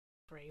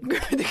brave.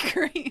 The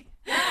green.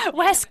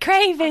 Wes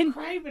Craven. I'm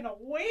craving a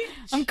witch.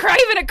 I'm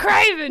craving a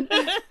Craven.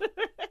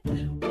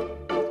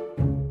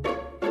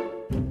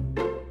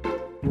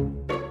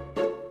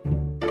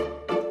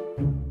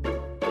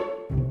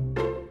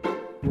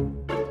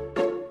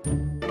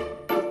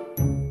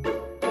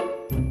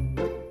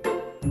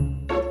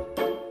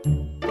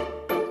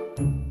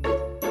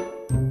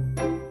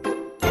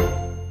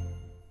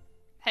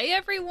 Hey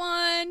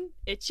everyone,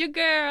 it's your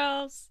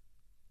girls.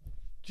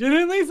 Jen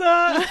and Lisa.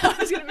 I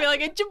was gonna be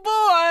like, it's your boy.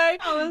 I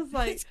was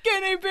like,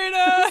 Skinny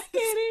penis.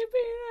 Skinny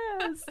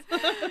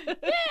penis.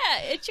 Yeah,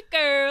 it's your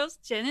girls,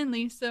 Jen and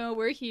Lisa.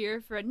 We're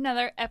here for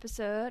another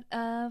episode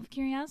of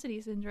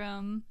Curiosity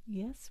Syndrome.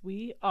 Yes,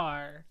 we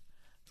are.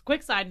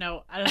 Quick side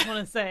note, I just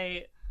want to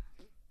say,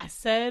 I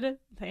said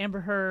the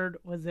Amber Heard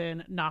was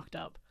in Knocked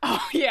Up.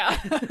 Oh, yeah.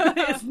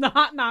 It's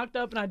not Knocked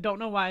Up, and I don't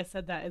know why I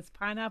said that. It's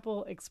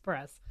Pineapple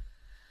Express.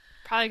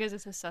 Probably because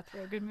it's a Seth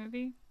Rogen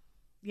movie.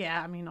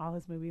 Yeah, I mean, all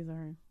his movies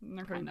are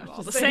They're pretty kind of much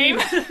all the same.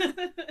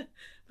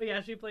 But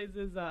yeah, she plays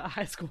his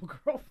high school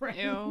girlfriend.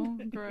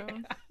 Ew, gross.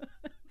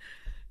 Yeah.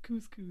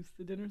 Couscous,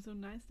 the dinner's so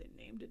nice they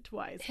named it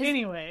twice.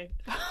 Anyway,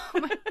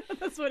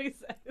 that's what he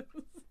says.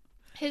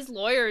 His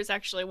lawyers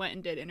actually went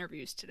and did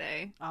interviews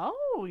today.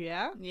 Oh,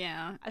 yeah?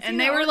 Yeah. I seen And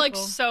they that were like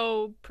article.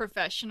 so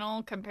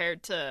professional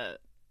compared to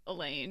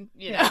Elaine,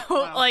 you Yeah, know?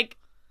 wow. Like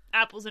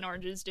apples and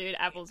oranges, dude.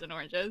 Apples and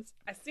oranges.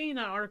 I seen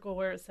an article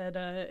where it said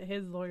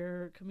his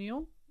lawyer,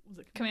 Camille, was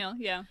it Camille,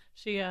 yeah.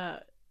 She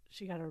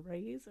got a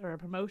raise or a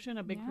promotion,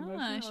 a big promotion.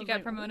 I She was got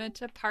like, promoted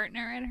to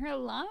partner in her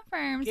law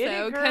firm. Get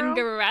So it, girl.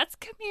 congrats,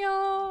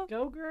 Camille.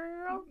 go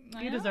girl.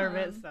 I You deserve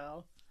it, know.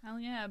 so. Hell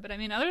yeah. But I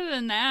mean, other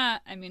than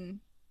that, I mean,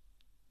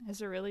 has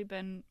there really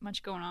been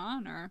much going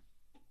on? Or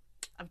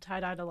I've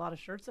tie-dyed a lot of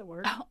shirts at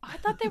work. oh, I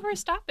thought they were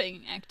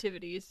stopping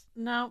activities.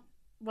 No,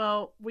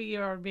 well, we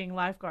are being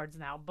lifeguards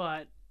now,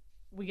 but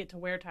we get to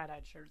wear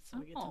tie-dyed shirts, so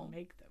we get Oh. to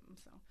make them,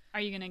 so. Are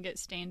you going to get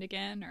stained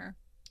again? Or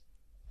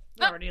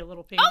They're already a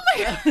little pink. Oh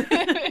my so.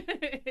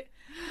 God.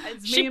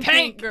 It's She me and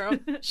pink, girl.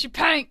 She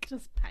pink.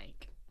 Just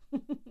pink.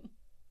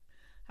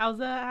 How's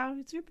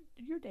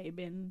your day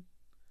been?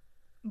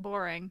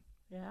 Boring.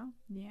 Yeah.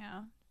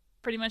 Yeah.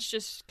 Pretty much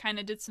just kind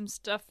of did some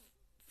stuff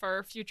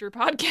for future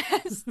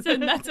podcasts,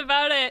 and that's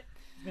about it.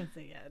 I was gonna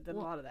say, yeah, I did a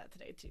lot of that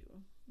today too.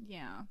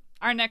 Yeah.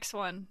 Our next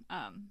one,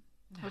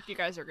 hope you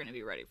guys are going to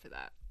be ready for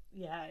that.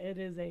 Yeah, it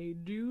is a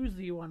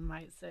doozy, one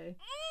might say.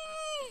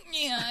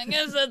 Yeah, I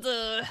guess that's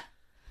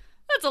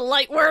a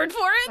light word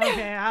for it.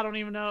 Okay, I don't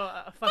even know,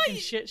 a fucking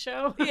shit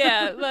show.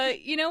 Yeah,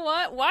 but you know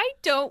what? Why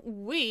don't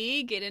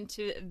we get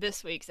into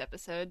this week's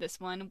episode? This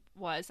one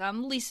was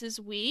Lisa's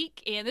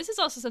week, and this is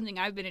also something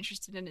I've been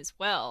interested in as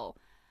well.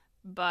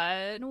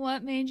 But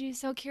what made you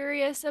so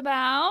curious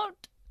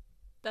about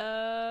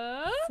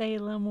the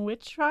Salem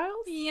witch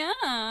trials?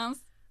 Yes.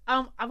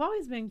 I've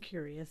always been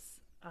curious.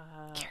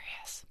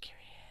 Curious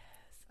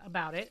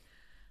About it.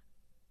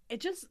 It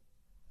just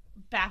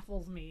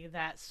baffles me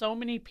that so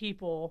many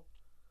people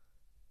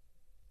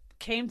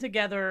came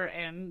together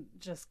and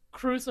just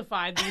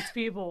crucified these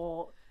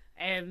people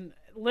and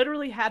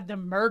literally had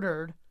them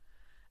murdered.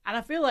 And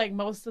I feel like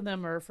most of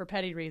them are for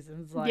petty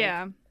reasons. Like,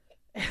 yeah.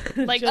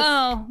 Like, just,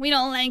 oh, we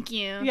don't like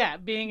you. yeah,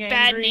 being angry.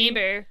 Bad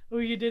neighbor. Oh,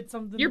 you did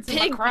something Your to my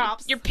pig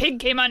crops. Your pig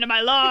came onto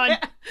my lawn.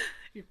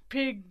 Your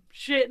pig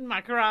shit in my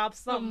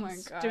crops. Oh Something my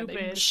god. stupid.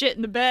 They shit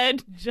in the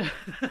bed.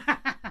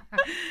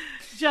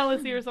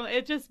 Jealousy or something.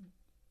 It just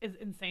is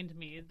insane to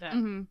me that,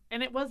 Mm-hmm.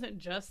 and it wasn't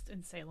just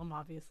in Salem,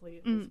 obviously,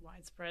 it was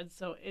widespread.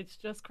 So it's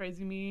just crazy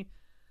to me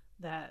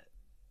that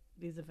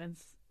these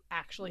events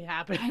actually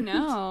happened. I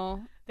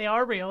know. They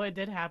are real. It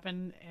did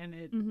happen, and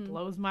it Mhm.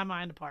 blows my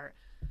mind apart.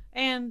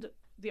 And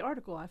the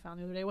article I found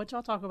the other day, which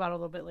I'll talk about a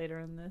little bit later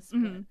in this,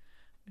 Mhm. but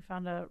we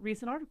found a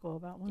recent article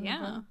about one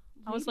Yeah. of the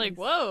I was like, ladies.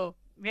 whoa.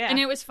 Yeah. And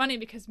it was funny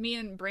because me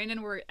and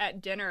Brandon were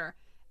at dinner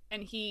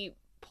and he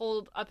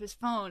pulled up his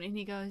phone and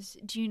he goes,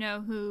 do you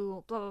know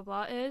who blah, blah,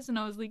 blah is? And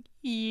I was like,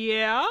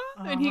 yeah.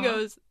 And he Uh-huh.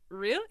 goes,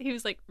 really? He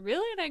was like,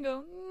 really? And I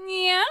go,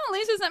 yeah,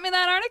 Lisa sent me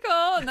that article.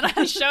 And then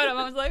I showed him.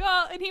 I was like,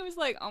 oh. And he was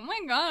like, oh my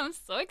God, I'm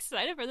so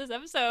excited for this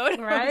episode.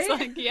 I was Right?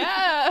 like,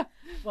 yeah.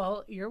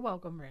 Well, you're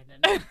welcome, Brandon.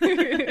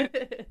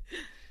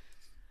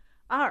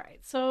 All right,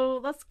 so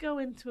let's go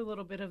into a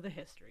little bit of the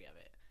history of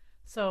it.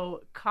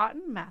 So,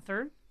 Cotton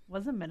Mather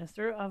was a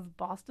minister of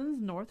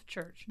Boston's North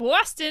Church.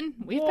 Boston.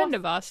 We've been to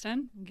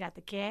Boston. Got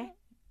the K?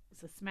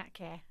 It's a smack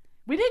K.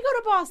 We did go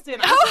to Boston.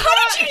 Oh,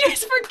 how did you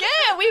just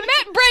forget? We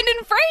met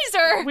Brendan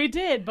Fraser. We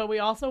did, but we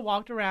also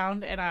walked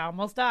around, and I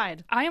almost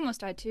died. I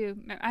almost died too.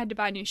 I had to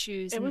buy new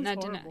shoes. It and was that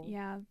horrible. didn't.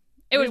 Yeah,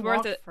 it was worth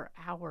walked it. for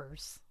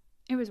hours.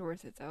 It was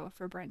worth it though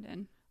for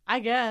Brendan. I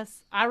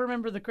guess. I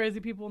remember the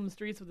crazy people in the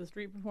streets with the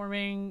street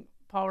performing,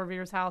 Paul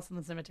Revere's house, and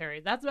the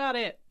cemetery. That's about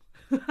it.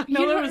 I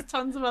know there was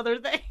tons of other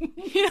things.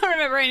 You don't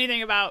remember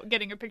anything about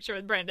getting a picture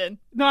with Brendan?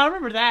 No, I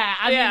remember that.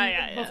 I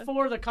Yeah, mean,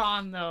 before the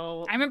con,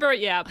 though. I remember,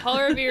 yeah, Paul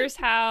Revere's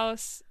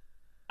house,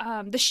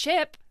 the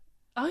ship.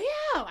 Oh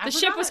yeah, The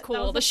ship was That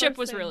cool. The ship first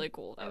was thing. really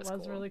cool. That It was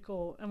was cool. really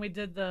cool. And we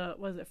did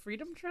was it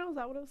Freedom Trail? Is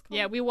that what it was called?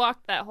 Yeah, we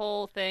walked that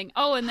whole thing.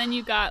 Oh, and then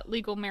you got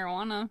legal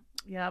marijuana.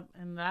 Yep,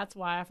 and that's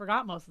why I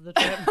forgot most of the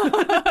trip.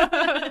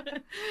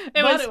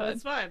 It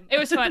was fun. It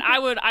was fun. I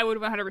would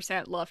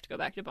 100% love to go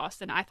back to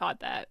Boston. I thought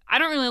that. I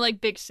don't really like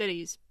big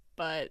cities,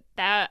 but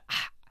that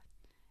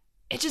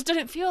it just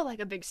didn't feel like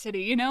a big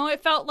city, you know?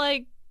 It felt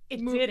like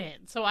It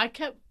didn't. So I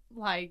kept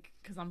like,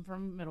 because I'm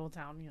from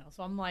Middletown, you know,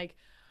 so I'm like,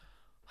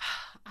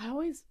 I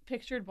always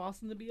pictured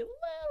Boston to be a little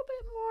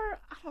bit more,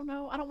 I don't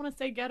know, I don't want to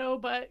say ghetto,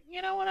 but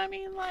you know what I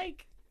mean?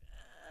 Like,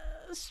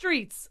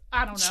 streets.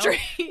 I don't know.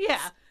 Streets. Yeah.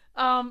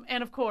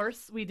 And of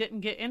course, we didn't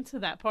get into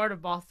that part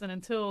of Boston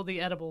until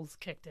the edibles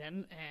kicked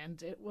in,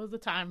 and it was a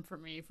time for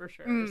me for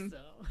sure. So,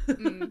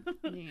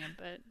 yeah,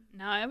 but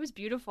no, it was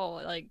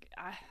beautiful. Like,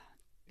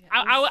 Yeah,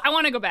 I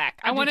want to go back.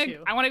 I do want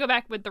too. to go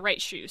back with the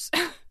right shoes.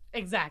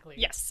 exactly.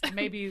 Yes.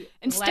 Maybe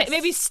And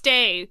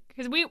stay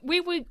because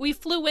we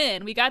flew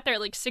in. We got there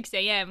at like 6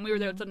 a.m. We were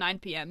there until 9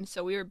 p.m.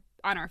 So we were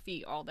on our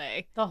feet all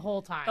day. the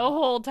whole time. The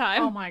whole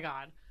time. Oh my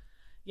god.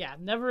 Yeah,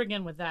 never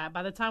again with that.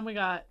 By the time we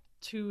got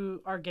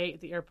to our gate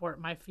at the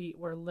airport, my feet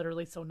were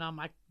literally so numb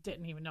I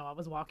didn't even know I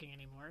was walking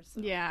anymore. So.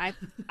 Yeah,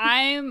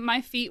 my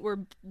feet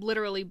were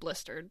literally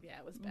blistered. Yeah,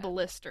 it was bad.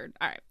 Blistered.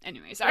 All right.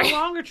 Anyway, A sorry.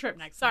 longer trip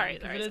next time.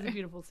 Sorry, It is a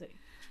beautiful city.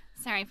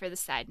 Sorry for the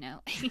side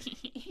note.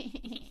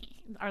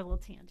 Our little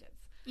tangents.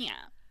 Yeah.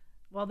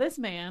 Well, this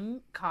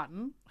man,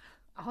 Cotton,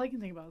 all I can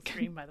think about is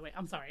Scream, by the way.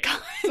 I'm sorry.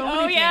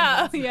 Oh,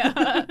 yeah.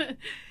 Yeah.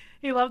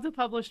 He loved to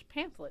publish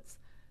pamphlets,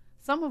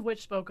 some of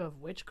which spoke of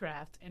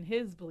witchcraft and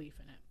his belief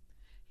in it.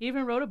 He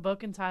even wrote a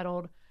book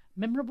entitled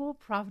Memorable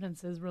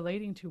Providences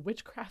Relating to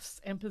Witchcrafts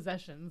and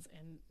Possessions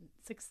in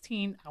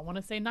I want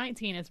to say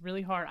 19. It's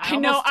really hard. I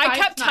know. I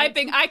kept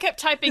typing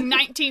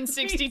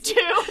 1962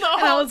 the whole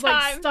and I was time.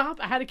 like, stop.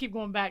 I had to keep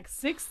going back.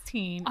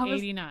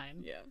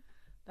 1689. Yeah.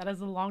 That is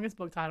the longest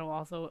book title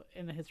also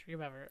in the history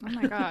of ever. Oh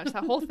my gosh,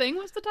 that whole thing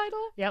was the title?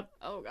 Yep.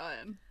 Oh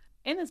god.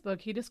 In this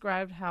book, he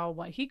described how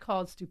what he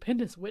called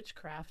stupendous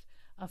witchcraft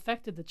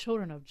affected the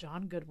children of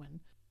John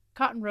Goodwin.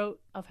 Cotton wrote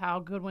of how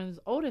Goodwin's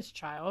oldest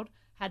child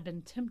had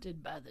been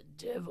tempted by the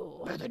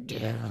devil.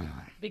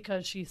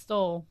 Because she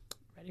stole,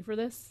 ready for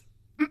this?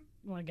 You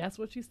want to guess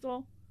what she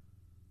stole?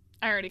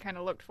 I already kind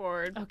of looked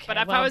forward. Okay, but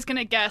if well- I was going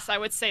to guess, I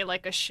would say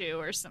like a shoe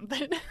or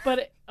something.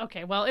 But,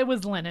 it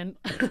was linen.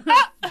 Not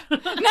the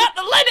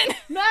linen!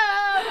 No!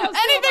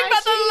 Anything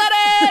but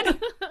the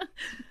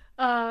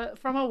linen!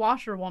 From a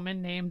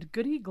washerwoman named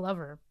Goody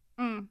Glover.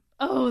 Mm.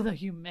 Oh, the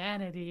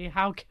humanity.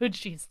 How could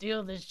she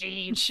steal the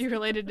sheep? She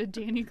related to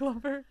Danny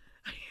Glover?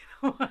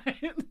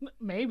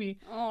 Maybe.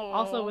 Oh.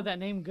 Also, with that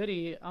name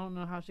Goody, I don't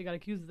know how she got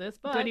accused of this,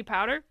 but Goody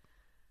powder?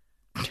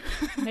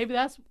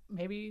 maybe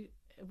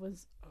it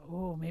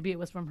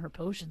was from her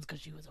potions because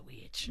she was a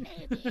witch.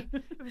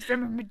 It was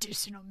from her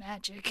medicinal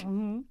magic.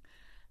 Mm-hmm.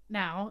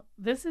 Now,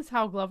 this is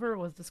how Glover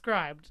was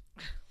described.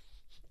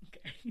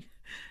 Okay.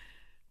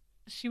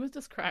 She was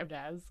described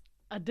as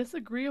a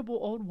disagreeable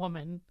old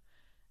woman,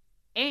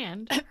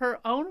 and her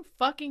own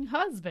fucking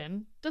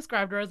husband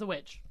described her as a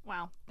witch.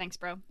 Wow. Thanks,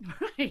 bro.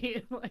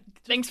 Right? Like,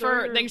 Thanks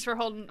for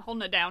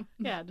holding it down.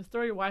 Yeah, just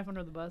throw your wife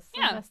under the bus. So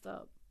Yeah. messed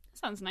up.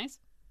 Sounds nice.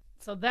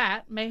 So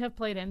that may have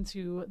played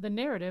into the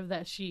narrative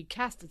that she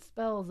casted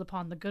spells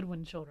upon the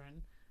Goodwin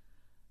children.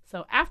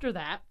 So after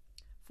that,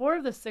 4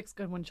 of the 6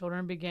 Goodwin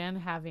children began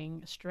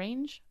having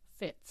strange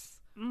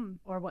fits,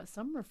 or what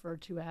some refer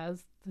to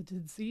as the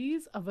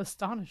disease of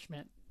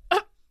astonishment.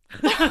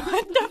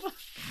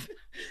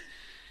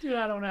 Dude,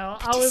 I don't know.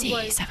 I was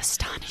like, of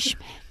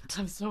astonishment.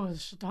 I'm so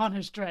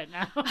astonished right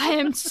now. I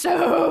am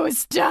so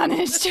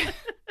astonished.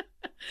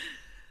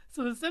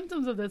 So the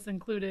symptoms of this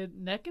included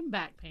neck and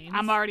back pains.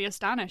 I'm already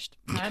astonished.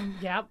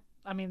 Yeah.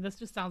 I mean, this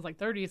just sounds like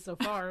 30 so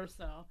far.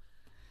 So,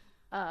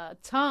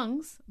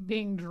 tongues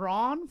being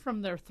drawn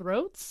from their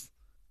throats,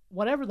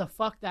 whatever the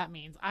fuck that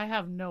means. I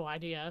have no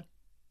idea.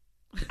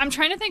 I'm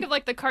trying to think of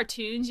like the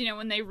cartoons, you know,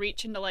 when they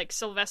reach into like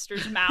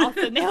Sylvester's mouth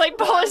and they like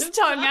pull his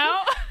tongue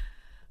out.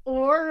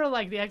 Or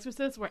like The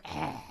Exorcist, where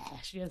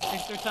she just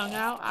sticks her tongue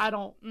out. I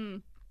don't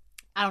know.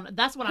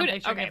 That's what I'm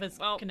picturing. Okay, if it's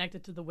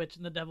connected to the witch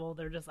and the devil,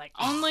 they're just like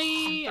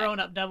only throwing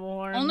up devil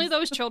horns. Only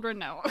those children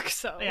know.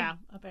 So yeah,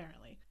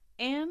 apparently.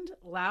 And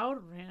loud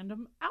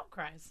random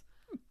outcries.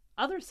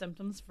 Other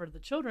symptoms for the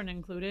children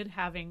included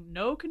having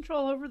no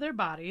control over their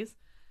bodies.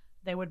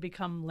 They would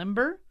become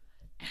limber.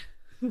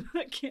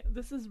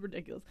 This is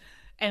ridiculous.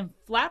 And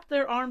flap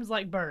their arms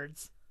like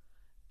birds.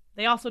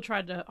 They also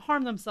tried to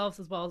harm themselves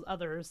as well as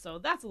others, so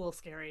that's a little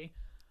scary.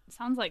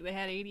 Sounds like they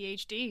had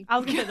ADHD. I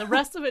was going to say, the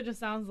rest of it just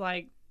sounds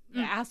like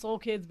asshole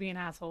kids being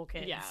asshole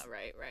kids. Yeah,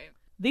 right.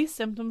 These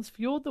symptoms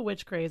fueled the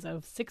witch craze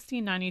of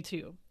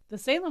 1692. The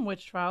Salem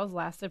witch trials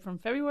lasted from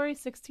February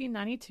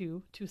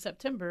 1692 to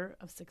September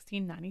of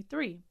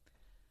 1693.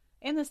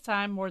 In this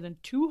time, more than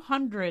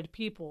 200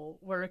 people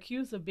were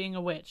accused of being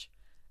a witch.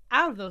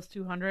 Out of those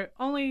 200,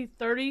 only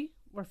 30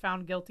 were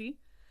found guilty,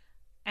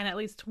 and at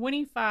least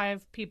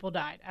 25 people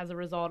died as a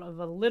result of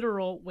a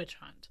literal witch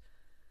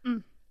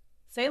hunt.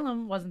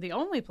 Salem wasn't the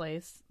only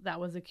place that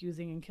was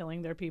accusing and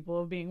killing their people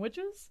of being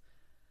witches.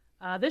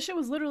 This shit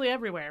was literally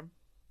everywhere.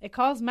 It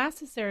caused mass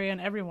hysteria in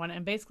everyone,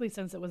 and basically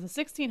since it was the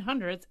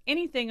 1600s,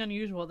 anything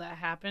unusual that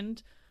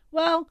happened,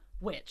 well,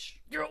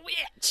 witch. You're a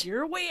witch.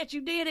 You're a witch.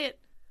 You did it.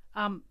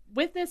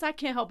 With this, I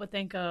can't help but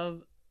think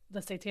of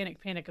the Satanic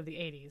Panic of the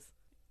 80s.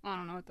 I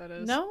don't know what that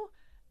is. No?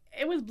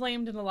 It was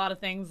blamed in a lot of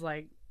things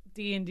like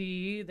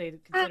D&D. They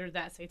considered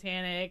that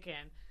satanic,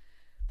 and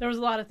there was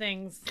a lot of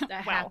things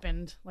that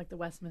happened, like the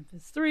West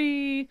Memphis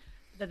 3,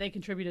 that they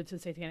contributed to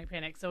Satanic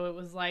Panic. So it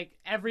was like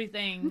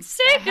everything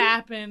that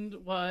happened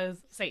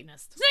was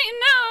Satanist. Satan,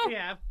 no!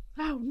 Yeah.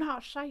 Oh,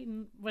 not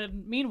Satan.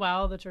 When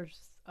meanwhile, the Church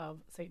of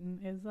Satan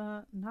is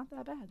not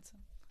that bad. So.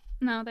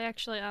 No, they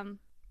actually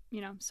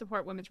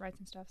support women's rights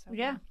and stuff. So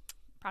yeah,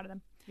 proud of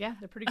them. Yeah,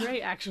 they're pretty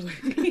great actually.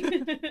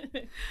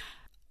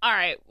 All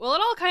right. Well,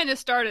 it all kind of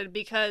started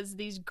because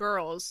these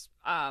girls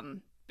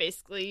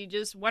basically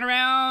just went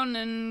around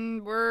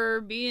and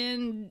were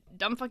being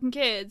dumb fucking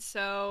kids.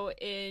 So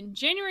in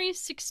January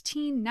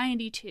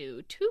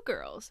 1692, two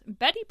girls,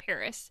 Betty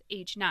Paris,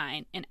 age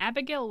 9, and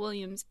Abigail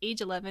Williams, age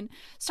 11,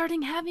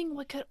 started having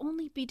what could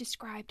only be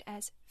described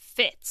as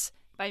fits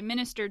by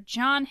Minister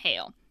John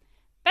Hale.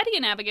 Betty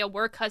and Abigail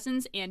were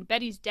cousins, and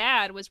Betty's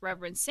dad was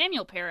Reverend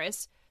Samuel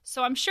Paris.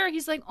 So I'm sure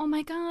he's like, oh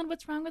my God,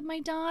 what's wrong with my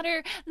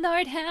daughter?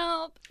 Lord,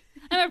 help.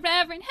 I'm a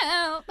reverend,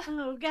 help.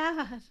 Oh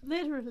God,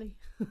 literally.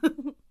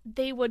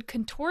 They would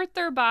contort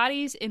their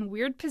bodies in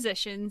weird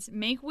positions,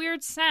 make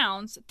weird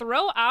sounds,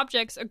 throw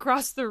objects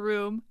across the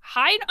room,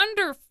 hide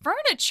under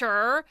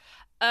furniture.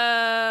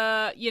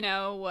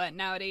 What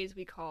nowadays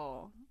we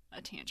call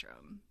a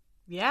tantrum.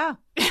 Yeah.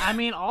 I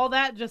mean, all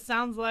that just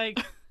sounds like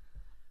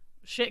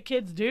shit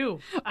kids do.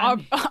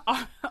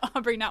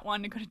 Aubrey not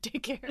wanting to go to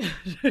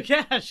daycare.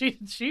 Yeah,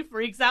 she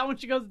freaks out when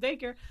she goes to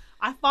daycare.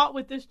 I fought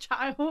with this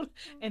child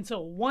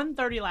until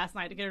 1:30 last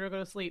night to get her to go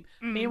to sleep.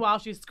 Meanwhile,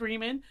 she's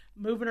screaming,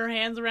 moving her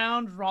hands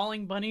around,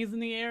 drawing bunnies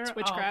in the air. It's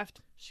witchcraft.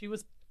 She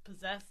was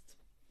possessed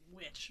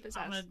witch.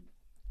 Possessed.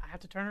 I have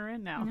to turn her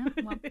in now.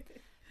 Yeah, well.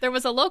 There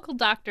was a local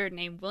doctor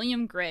named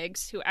William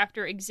Griggs who,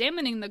 after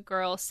examining the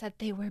girls, said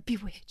they were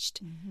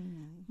bewitched.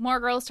 Mm-hmm. More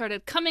girls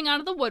started coming out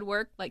of the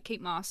woodwork, like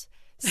Kate Moss,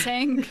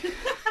 saying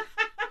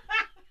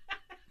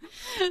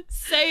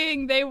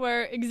they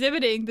were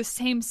exhibiting the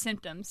same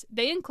symptoms.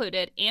 They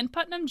included Ann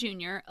Putnam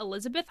Jr.,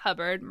 Elizabeth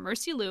Hubbard,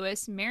 Mercy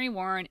Lewis, Mary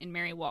Warren, and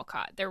Mary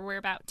Walcott. There were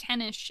about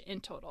 10-ish in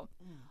total.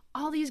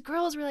 All these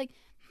girls were like,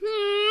 who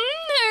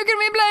can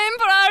we blame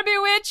for our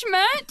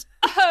bewitchment?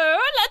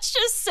 Oh, let's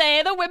just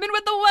say the women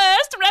with the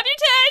worst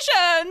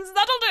reputations.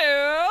 That'll do.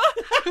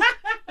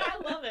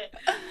 I love it.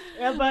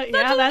 Yeah, but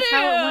yeah, that's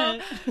how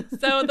it went.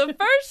 So the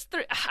first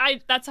three,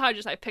 that's how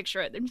I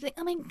picture it. They're just like,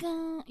 oh my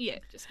God. Yeah,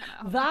 just kind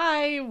of.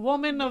 Thy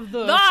woman of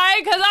the.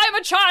 Thy, because I'm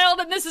a child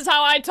and this is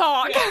how I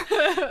talk.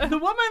 Yeah. The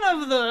woman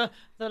of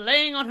the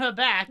laying on her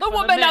back. The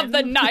woman of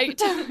the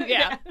night.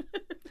 Yeah.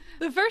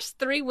 The first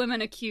three women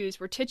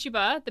accused were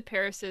Tituba, the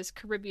Paris'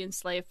 Caribbean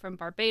slave from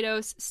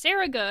Barbados,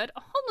 Sarah Good,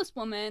 a homeless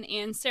woman,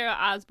 and Sarah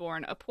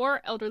Osborne, a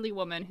poor elderly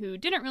woman who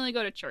didn't really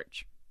go to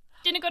church.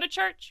 Didn't go to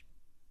church?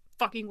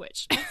 Fucking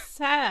witch. That's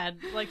sad.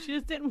 Like, she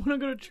just didn't want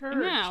to go to church.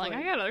 Yeah, like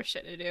I got other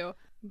shit to do.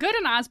 Good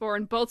and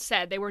Osborne both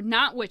said they were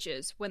not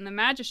witches when the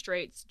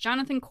magistrates,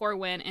 Jonathan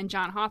Corwin and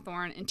John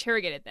Hawthorne,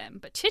 interrogated them.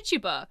 But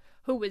Tituba,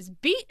 who was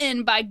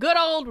beaten by good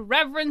old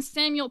Reverend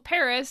Samuel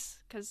Paris,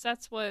 because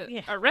that's what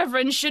a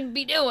reverend should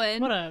be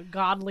doing. What a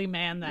godly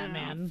man that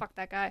man. Fuck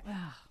that guy.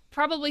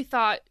 Probably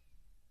thought,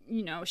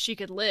 she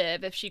could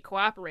live if she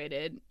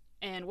cooperated.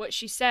 And what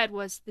she said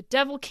was, the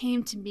devil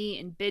came to me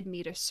and bid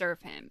me to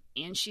serve him.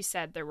 And she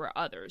said there were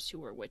others who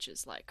were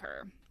witches like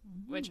her.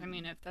 Mm-hmm. Which, I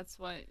mean, if that's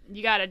what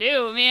you gotta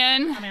do,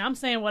 man. I mean, I'm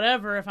saying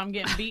whatever if I'm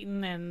getting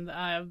beaten and,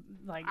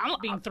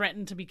 being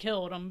threatened to be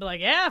killed. I'm like,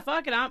 yeah,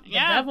 fuck it. The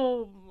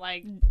devil,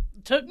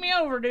 took me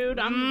over, dude.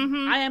 I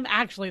am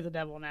actually the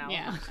devil now.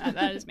 Yeah,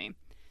 that is me.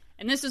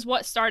 And this is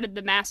what started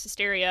the mass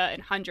hysteria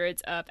and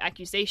hundreds of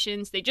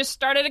accusations. They just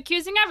started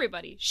accusing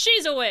everybody.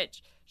 She's a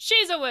witch.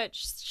 She's a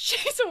witch.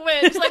 She's a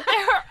witch. Like,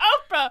 they're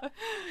Oprah.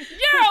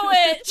 You're a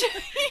witch.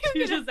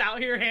 She's just out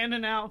here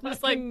handing out.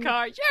 Just like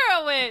cards.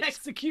 You're a witch.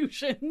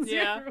 Executions.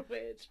 Yeah. You're a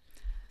witch.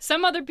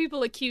 Some other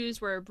people accused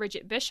were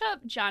Bridget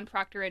Bishop, John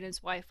Proctor and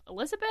his wife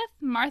Elizabeth,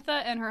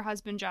 Martha and her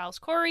husband Giles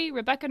Corey,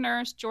 Rebecca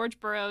Nurse, George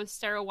Burroughs,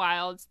 Sarah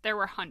Wilds. There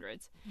were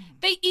hundreds.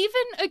 They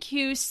even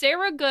accused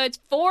Sarah Good's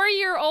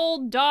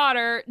 4-year-old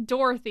daughter,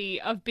 Dorothy,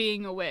 of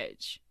being a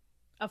witch.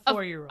 A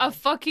 4-year-old. A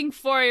fucking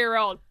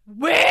 4-year-old.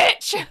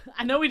 Witch!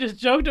 I know we just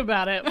joked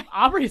about it.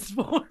 Aubrey's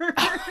 4.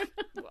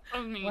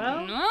 I mean,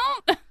 well, no.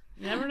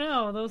 You never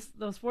know. Those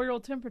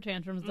 4-year-old temper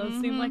tantrums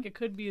does seem like it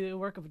could be the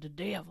work of the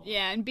devil.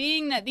 Yeah, and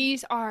being that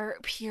these are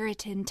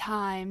Puritan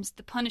times,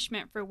 the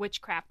punishment for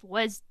witchcraft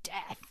was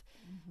death.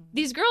 Mm-hmm.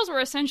 These girls were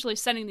essentially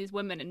sending these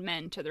women and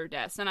men to their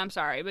deaths. And I'm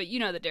sorry, but you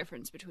know the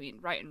difference between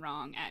right and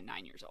wrong at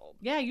 9 years old.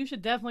 Yeah, you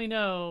should definitely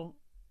know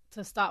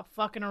to stop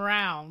fucking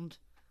around.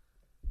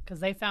 Because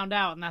they found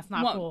out, and that's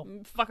not cool.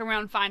 Fuck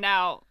around and find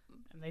out.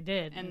 And they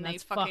did. And they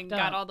fucking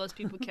got all those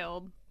people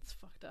killed. It's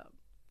fucked up.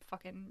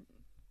 fucking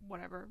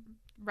whatever.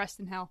 Rest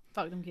in hell.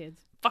 Fuck them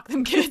kids. Fuck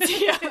them kids.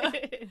 Yeah.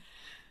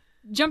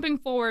 Jumping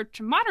forward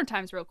to modern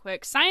times real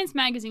quick, Science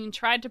magazine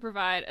tried to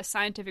provide a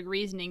scientific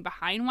reasoning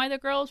behind why the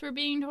girls were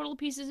being total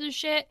pieces of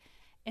shit.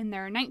 In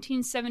their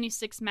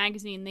 1976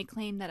 magazine, they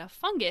claimed that a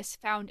fungus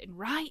found in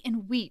rye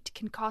and wheat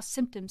can cause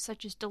symptoms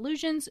such as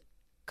delusions,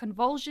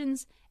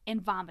 convulsions,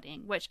 and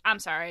vomiting, which, I'm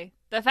sorry,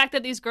 the fact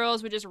that these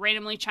girls would just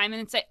randomly chime in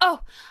and say,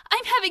 oh,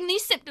 I'm having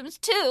these symptoms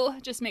too,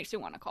 just makes me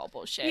want to call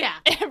bullshit. Yeah,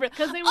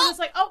 because they were just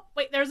like, oh,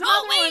 wait, there's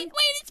another one. Wait,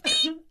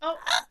 it's me. Oh,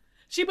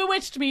 she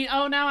bewitched me.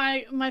 Oh, now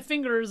my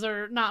fingers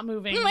are not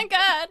moving. Oh my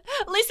god,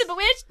 Lisa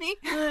bewitched me.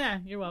 Yeah,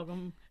 you're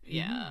welcome.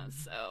 Yeah,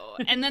 so,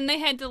 and then they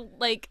had to,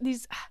 like,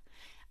 these,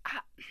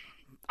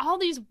 all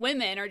these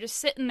women are just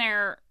sitting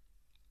there,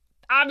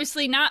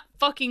 obviously not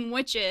fucking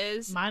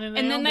witches. Minding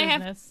their own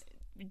business.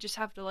 You just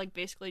have to, like,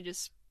 basically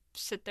just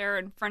sit there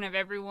in front of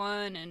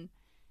everyone, and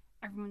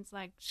everyone's,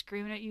 like,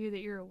 screaming at you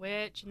that you're a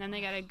witch, and then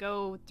they gotta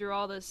go through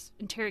all this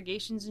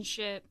interrogations and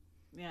shit.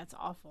 Yeah, it's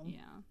awful.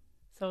 Yeah.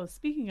 So,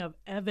 speaking of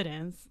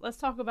evidence, let's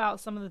talk about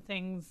some of the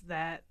things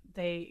that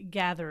they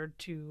gathered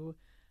to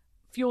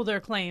fuel their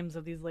claims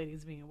of these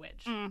ladies being a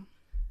witch.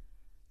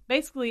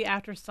 Basically,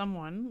 after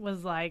someone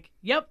was like,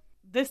 yep,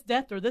 this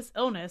death or this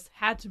illness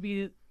had to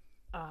be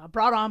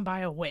brought on by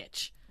a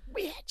witch.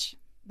 Witch!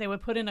 They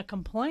would put in a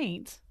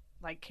complaint,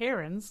 like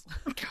Karen's,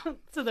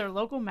 to their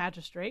local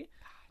magistrate.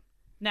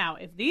 Now,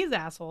 if these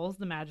assholes,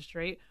 the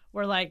magistrate,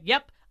 were like,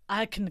 yep,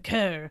 I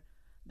concur,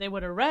 they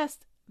would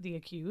arrest the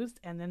accused,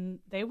 and then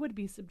they would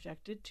be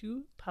subjected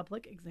to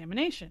public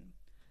examination.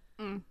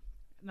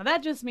 Now,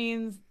 that just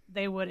means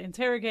they would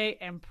interrogate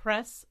and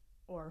press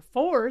or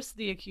force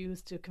the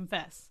accused to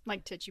confess.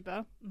 Like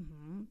Tituba.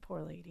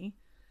 Poor lady.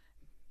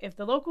 If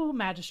the local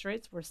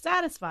magistrates were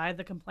satisfied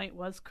the complaint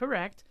was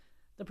correct,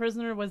 the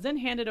prisoner was then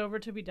handed over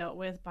to be dealt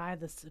with by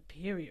the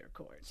superior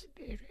court.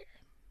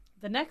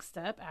 The next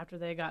step, after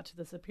they got to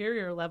the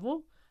superior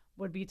level,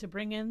 would be to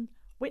bring in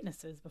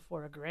witnesses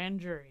before a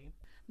grand jury.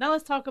 Now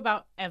let's talk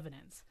about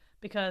evidence,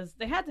 because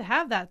they had to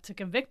have that to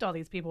convict all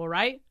these people,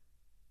 right?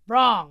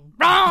 Wrong.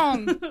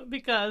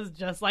 Because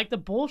just like the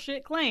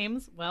bullshit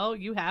claims, well,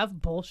 you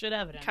have bullshit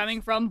evidence.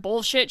 Coming from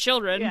bullshit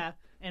children. Yeah,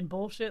 and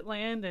bullshit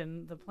land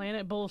and the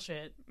planet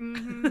bullshit.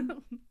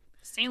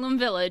 Salem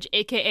Village,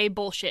 a.k.a.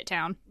 Bullshit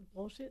Town.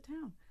 Bullshit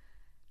town.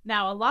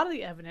 Now, a lot of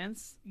the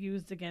evidence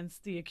used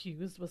against the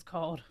accused was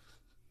called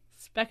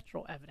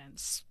spectral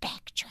evidence.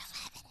 Spectral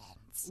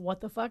evidence.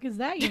 What the fuck is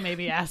that, you may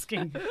be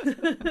asking?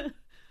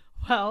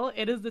 Well,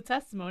 it is the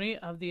testimony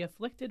of the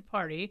afflicted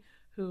party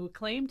who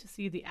claimed to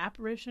see the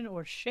apparition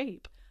or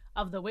shape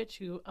of the witch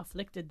who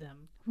afflicted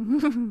them.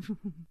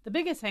 The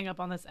biggest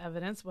hang-up on this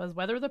evidence was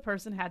whether the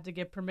person had to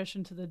give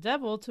permission to the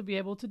devil to be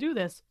able to do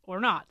this or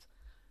not.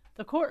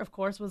 The court, of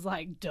course, was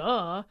like,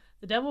 duh,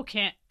 the devil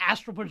can't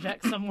astral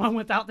project someone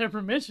without their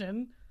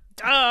permission.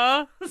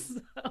 Duh!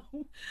 So,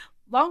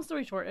 long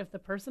story short, if the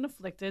person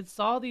afflicted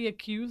saw the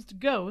accused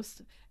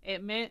ghost,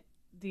 it meant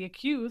the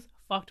accused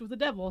fucked with the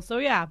devil. So,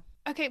 yeah.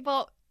 Okay,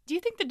 well, do you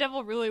think the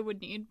devil really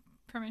would need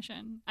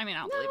permission? I mean, I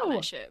don't believe in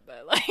that shit,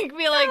 but, like,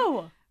 be like,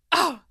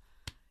 oh,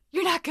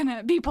 you're not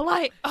gonna be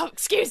polite. Oh,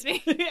 excuse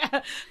me.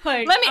 Yeah,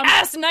 like, let me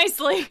ask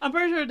nicely. I'm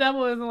pretty sure the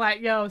devil isn't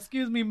like, yo,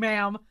 excuse me,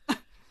 ma'am.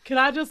 Can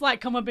I just,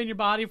 like, come up in your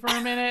body for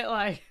a minute?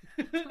 Like,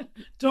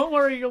 don't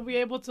worry, you'll be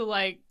able to,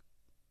 like,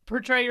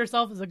 portray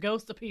yourself as a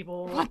ghost to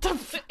people. What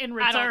the in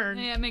return.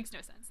 Yeah, it makes no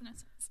sense. No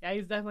sense. Yeah,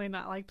 he's definitely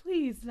not like,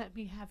 please let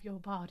me have your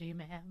body,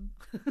 ma'am.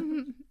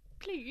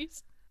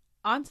 Please.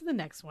 On to the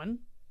next one.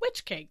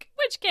 Witch cake.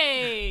 Witch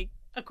cake.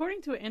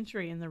 According to an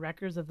entry in the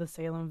records of the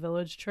Salem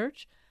Village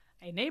Church,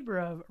 a neighbor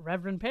of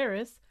Reverend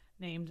Paris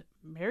named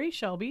Mary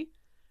Shelby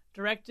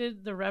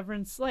directed the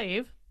Reverend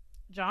slave,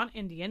 John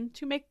Indian,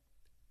 to make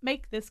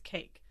this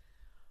cake.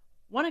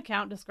 One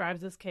account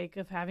describes this cake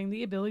of having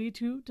the ability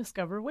to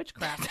discover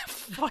witchcraft.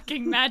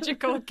 Fucking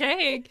magical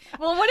cake.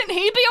 Well, wouldn't he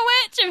be a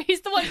witch if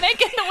he's the one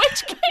making the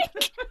witch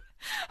cake?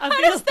 How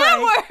does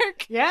that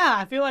work? Yeah,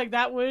 I feel like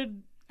that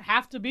would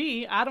have to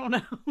be. I don't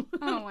know.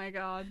 Oh my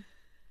god.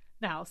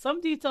 Now,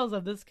 some details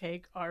of this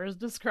cake are as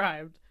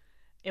described.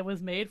 It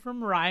was made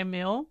from rye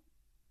meal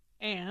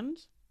and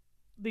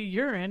the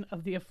urine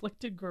of the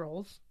afflicted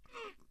girls.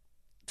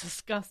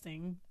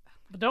 Disgusting.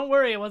 But don't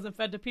worry, it wasn't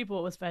fed to people,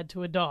 it was fed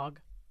to a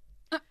dog.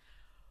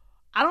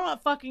 I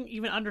don't fucking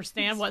even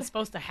understand what's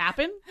supposed to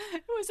happen.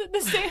 Was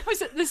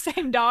it the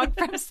same dog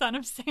from Son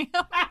of Sam?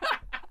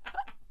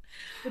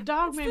 The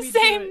dog made me do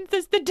it.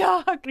 It's the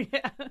dog.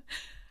 Yeah.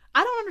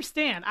 I don't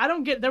understand. I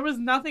don't get. There was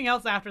nothing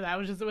else after that.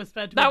 It was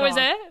fed to a dog. That was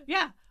it?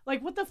 Yeah.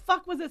 Like, what the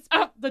fuck was it?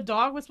 The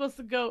dog was supposed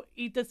to go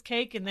eat this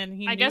cake, and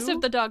then I guess if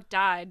the dog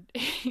died.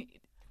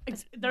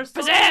 There's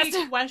so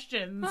many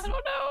questions. I don't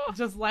know.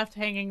 Just left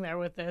hanging there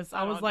with this.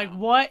 I was like,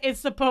 what is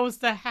supposed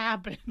to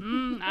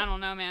happen? I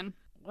don't know, man.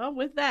 Well,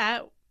 with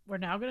that, we're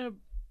now going to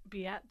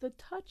be at the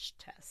touch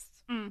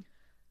test.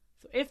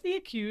 So if the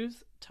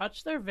accused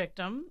touched their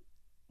victim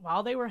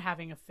while they were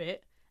having a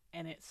fit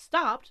and it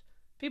stopped,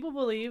 people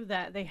believe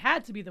that they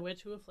had to be the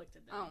witch who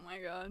afflicted them. Oh my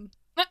god.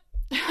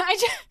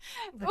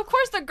 Of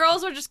course, the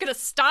girls are just gonna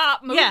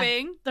stop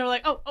moving. Yeah. They're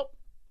like, oh.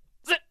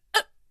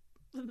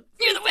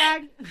 You're the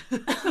wag.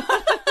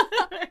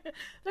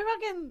 They're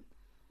fucking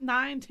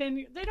 9, 10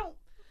 years. They don't.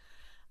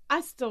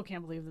 I still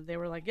can't believe that they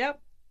were like,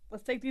 yep,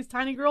 let's take these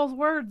tiny girls'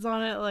 words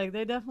on it. Like,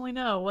 they definitely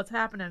know what's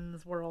happening in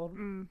this world.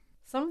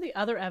 Some of the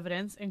other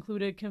evidence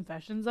included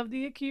confessions of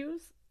the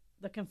accused,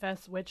 the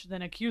confessed witch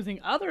then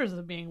accusing others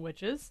of being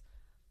witches,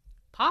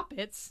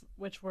 poppets,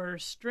 which were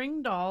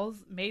string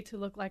dolls made to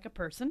look like a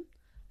person.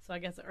 So I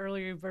guess an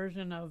earlier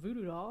version of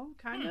voodoo doll,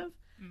 kind of.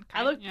 Okay,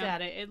 I looked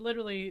at it. It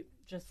literally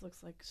just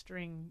looks like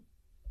string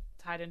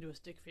tied into a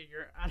stick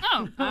figure.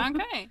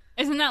 Okay.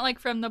 Isn't that like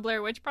from the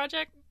Blair Witch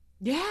Project?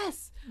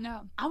 Yes.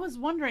 No. I was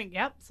wondering.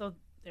 Yep. So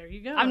there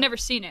you go. I've never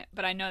seen it,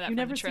 but I know that from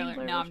the trailer.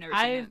 No, I've never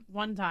seen it.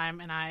 One time,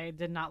 and I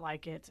did not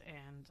like it,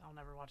 and I'll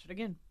never watch it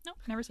again. Nope,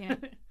 never seen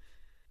it.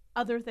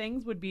 Other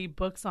things would be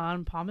books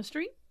on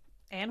palmistry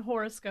and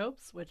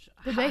horoscopes, which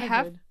did they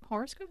have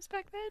horoscopes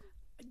back then?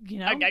 You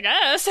know, I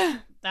guess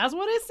that's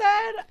what it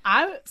said.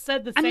 I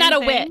said the same thing. I'm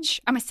not a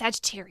witch. I'm a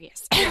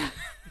Sagittarius.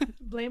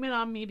 Blame it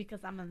on me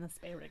because I'm an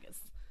asparagus.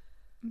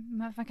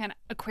 Motherfucking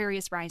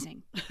Aquarius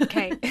rising.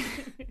 Okay.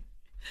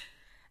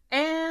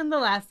 And the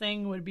last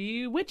thing would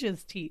be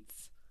witches'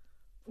 teats.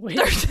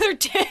 Their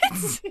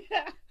tits?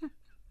 Yeah.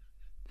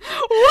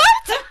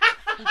 What?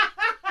 It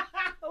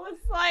was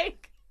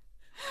like,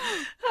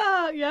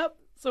 yep.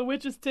 So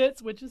witches'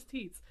 tits, witches'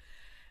 teats.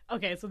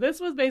 Okay, so this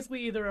was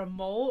basically either a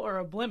mole or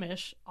a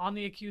blemish on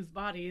the accused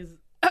bodies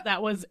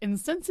that was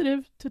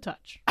insensitive to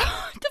touch.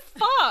 What the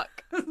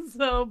fuck?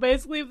 So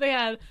basically, if they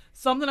had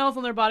something else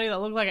on their body that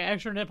looked like an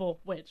extra nipple,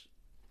 witch.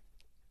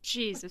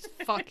 Jesus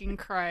fucking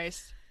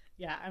Christ.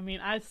 Yeah, I mean,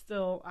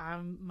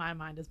 my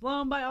mind is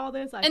blown by all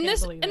this. I can't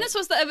believe it. And this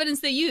was the evidence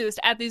they used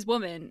at these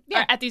women,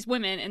 at these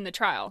women in the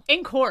trial.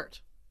 In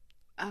court.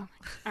 Oh,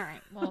 all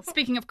right. Well,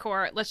 speaking of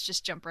court, let's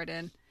just jump right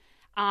in.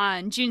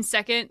 On June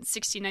 2nd,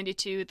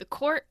 1692, the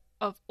Court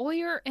of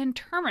Oyer and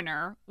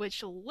Terminer,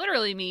 which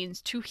literally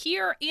means to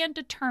hear and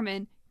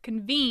determine,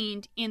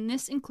 convened, and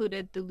this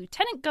included the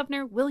Lieutenant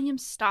Governor William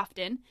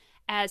Stoughton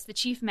as the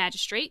Chief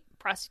Magistrate,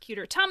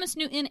 Prosecutor Thomas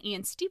Newton,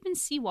 and Stephen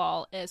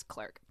Sewall as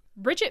clerk.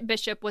 Bridget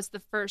Bishop was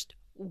the first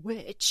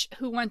witch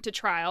who went to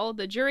trial.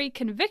 The jury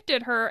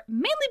convicted her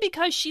mainly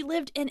because she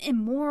lived an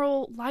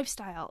immoral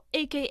lifestyle,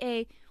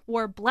 aka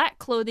wore black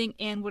clothing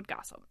and would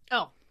gossip.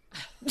 Oh.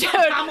 Dude,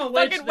 I'm a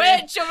witch, fucking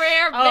witch over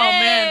here. Oh,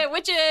 man.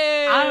 Witches.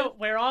 I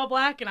wear all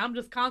black and I'm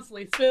just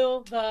constantly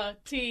spill the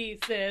tea,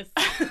 sis.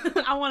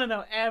 I want to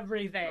know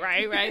everything.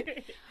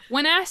 Right.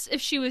 When asked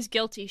if she was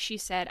guilty, she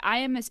said, "I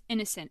am as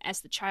innocent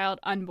as the child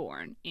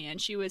unborn."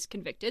 And she was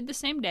convicted the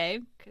same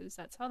day, because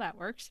that's how that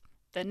works.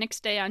 The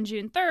next day, on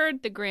June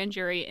 3rd, the grand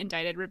jury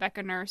indicted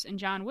Rebecca Nurse and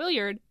John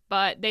Williard,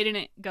 but they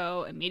didn't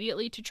go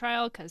immediately to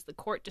trial because the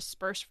court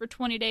dispersed for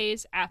 20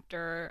 days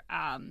after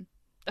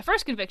the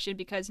first conviction,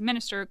 because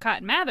Minister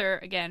Cotton Mather,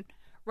 again,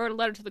 wrote a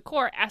letter to the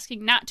court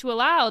asking not to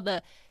allow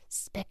the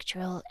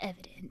spectral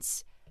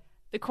evidence.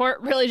 The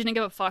court really didn't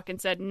give a fuck and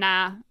said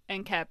nah,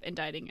 and kept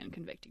indicting and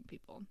convicting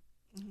people.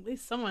 At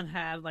least someone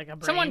had like a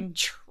brain. Someone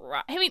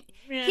tried. I mean,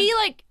 he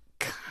like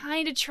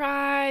kind of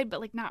tried, but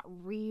like not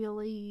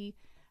really.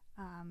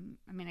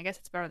 I mean, I guess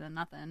it's better than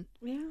nothing.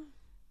 Yeah.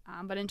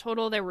 But in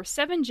total, there were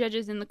 7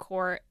 judges in the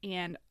court,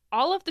 and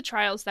all of the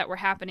trials that were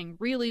happening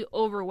really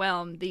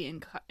overwhelmed the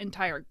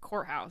entire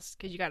courthouse.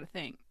 Because you got to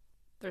think,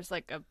 there's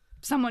like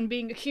someone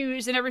being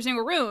accused in every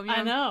single room. You know?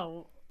 I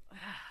know.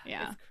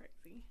 Yeah. It's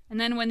crazy. And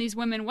then when these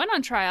women went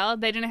on trial,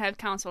 they didn't have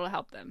counsel to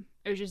help them.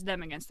 It was just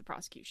them against the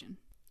prosecution.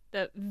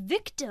 The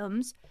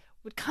victims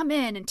would come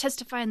in and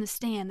testify in the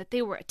stand that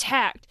they were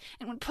attacked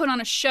and would put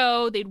on a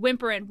show. They'd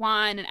whimper and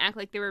whine and act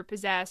like they were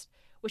possessed,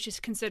 which is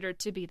considered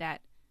to be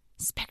that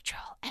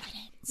spectral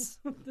evidence.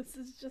 This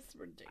is just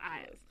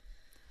ridiculous.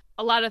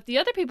 A lot of the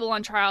other people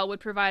on trial would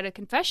provide a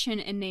confession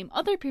and name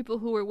other people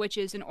who were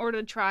witches in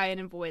order to try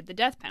and avoid the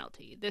death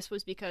penalty. This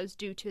was because,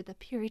 due to the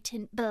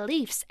Puritan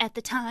beliefs at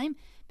the time,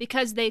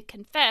 because they'd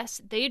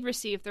confess, they'd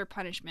receive their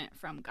punishment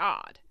from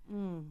God.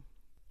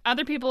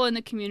 Other people in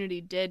the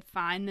community did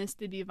find this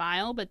to be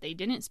vile, but they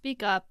didn't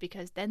speak up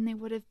because then they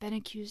would have been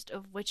accused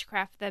of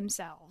witchcraft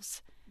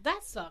themselves.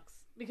 That sucks,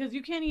 because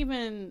you can't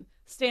even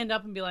stand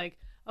up and be like,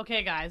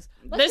 okay, guys,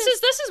 this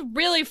is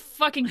really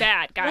fucking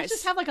bad, guys. Let's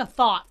just have like a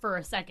thought for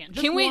a second.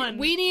 Just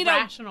we need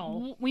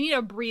rational. We need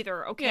a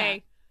breather,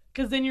 okay?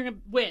 Because then you're gonna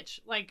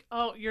witch, like,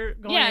 oh, you're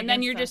going. Yeah, and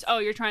then you're just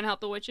you're trying to help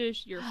the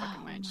witches. You're a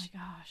fucking witch. Oh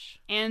my gosh!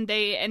 And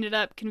they ended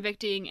up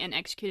convicting and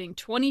executing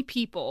 20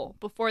 people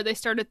before they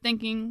started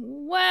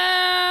thinking,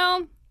 well,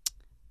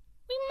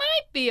 we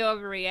might be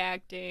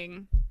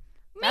overreacting.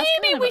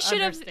 Maybe we should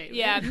have.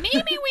 Yeah,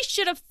 maybe we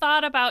should have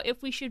thought about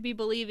if we should be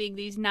believing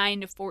these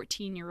 9 to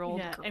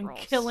 14-year-old girls and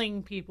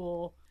killing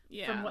people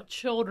from what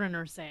children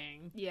are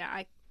saying.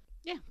 Yeah.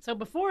 So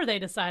before they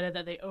decided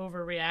that they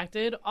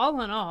overreacted,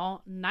 all in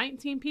all,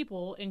 19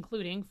 people,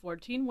 including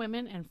 14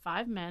 women and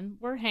 5 men,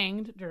 were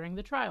hanged during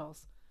the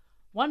trials.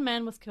 1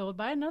 man was killed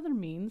by another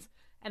means,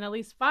 and at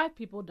least 5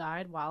 people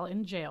died while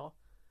in jail.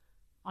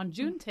 On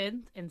June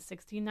 10th in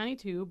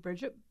 1692,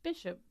 Bridget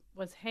Bishop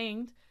was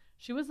hanged.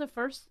 She was the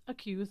first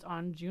accused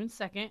on June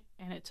 2nd,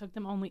 and it took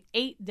them only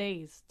 8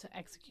 days to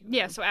execute her.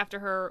 Yeah, so after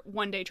her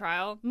one-day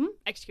trial,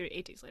 executed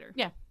 8 days later.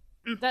 Yeah.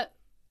 That,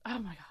 oh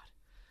my God.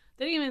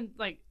 They didn't even,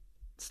 like,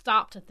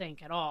 stop to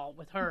think at all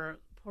with her.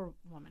 Poor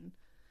woman.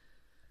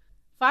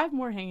 5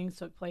 more hangings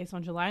took place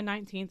on July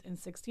 19th in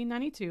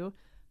 1692.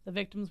 The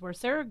victims were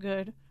Sarah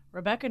Good,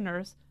 Rebecca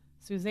Nurse,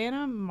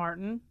 Susanna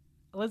Martin,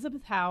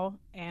 Elizabeth Howe,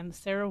 and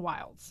Sarah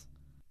Wilds.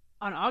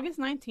 On August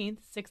 19th,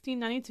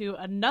 1692,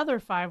 another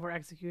 5 were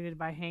executed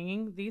by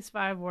hanging. These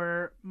 5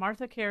 were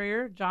Martha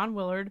Carrier, John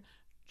Willard,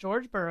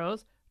 George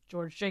Burroughs,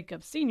 George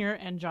Jacobs Sr.,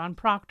 and John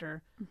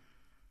Proctor.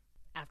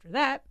 After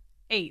that,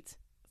 8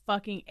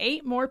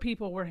 more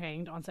people were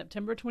hanged on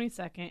September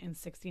 22nd in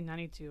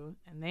 1692,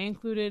 and they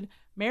included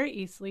Mary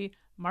Eastley,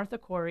 Martha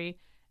Corey,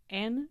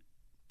 Anne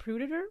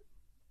Pruditer,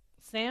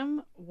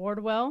 Sam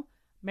Wardwell,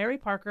 Mary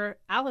Parker,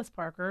 Alice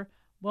Parker,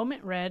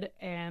 Wilmot Red,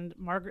 and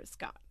Margaret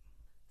Scott.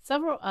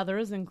 Several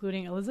others,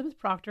 including Elizabeth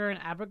Proctor and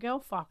Abigail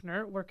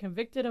Faulkner, were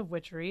convicted of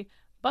witchery,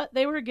 but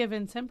they were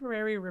given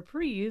temporary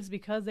reprieves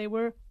because they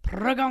were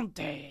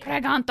pregante.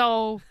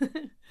 Preganto!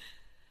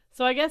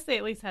 So I guess they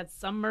at least had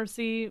some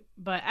mercy,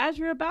 but as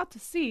you're about to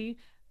see,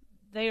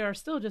 they are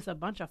still just a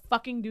bunch of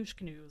fucking douche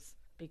canoes.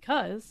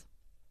 Because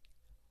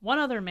one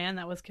other man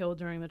that was killed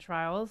during the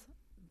trials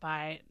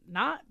by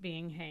not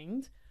being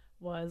hanged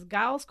was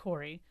Giles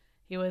Corey.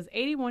 He was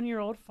an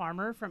 81-year-old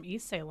farmer from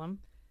East Salem.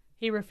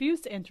 He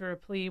refused to enter a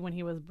plea when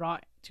he was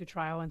brought to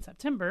trial in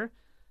September.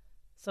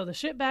 So the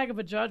shitbag of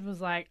a judge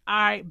was like, all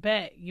right,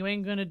 bet you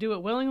ain't going to do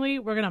it willingly.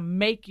 We're going to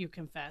make you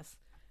confess.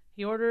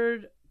 He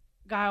ordered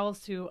Giles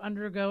to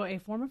undergo a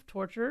form of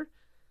torture,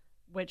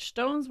 which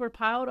stones were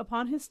piled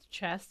upon his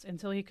chest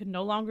until he could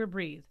no longer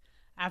breathe.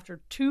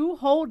 After 2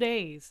 whole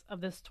days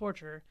of this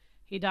torture,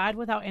 he died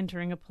without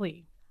entering a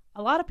plea.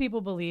 A lot of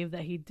people believe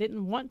that he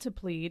didn't want to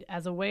plead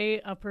as a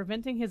way of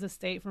preventing his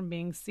estate from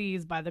being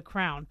seized by the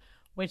crown,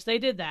 which they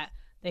did that.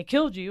 They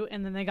killed you,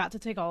 and then they got to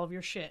take all of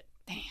your shit.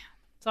 Damn.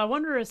 So I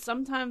wonder if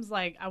sometimes,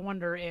 I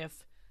wonder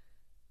if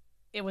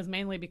it was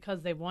mainly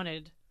because they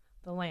wanted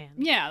the land.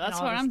 Yeah, that's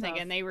what I'm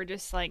thinking. They were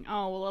just like,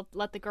 oh, well,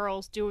 let the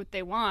girls do what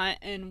they want,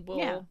 and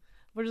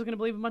we're just going to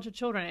believe a bunch of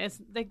children.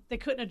 They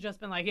couldn't have just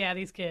been like, yeah,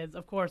 these kids,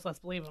 of course, let's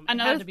believe them. It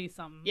had to be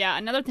something. Yeah,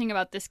 another thing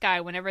about this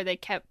guy, whenever they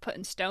kept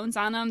putting stones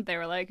on him, they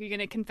were like, are you going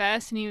to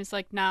confess? And he was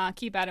like, nah,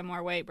 keep adding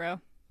more weight, bro.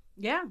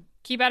 Yeah.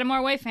 Keep adding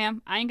more weight,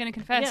 fam. I ain't going to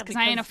confess because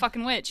I ain't a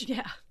fucking witch.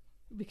 Yeah,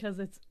 because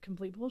it's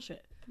complete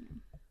bullshit.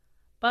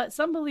 But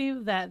some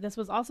believe that this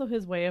was also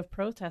his way of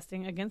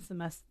protesting against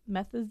the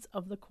methods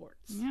of the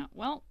courts. Yeah,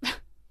 well,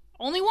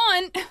 only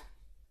one.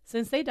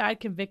 Since they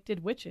died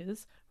convicted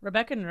witches,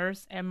 Rebecca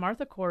Nurse and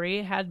Martha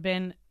Corey had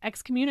been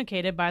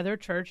excommunicated by their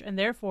church, and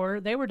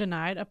therefore they were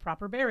denied a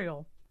proper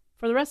burial.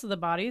 For the rest of the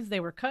bodies, they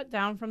were cut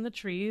down from the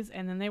trees,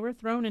 and then they were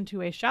thrown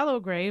into a shallow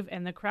grave,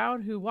 and the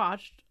crowd who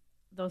watched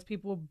those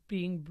people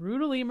being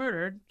brutally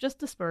murdered just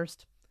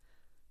dispersed.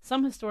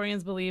 Some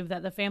historians believe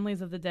that the families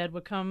of the dead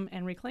would come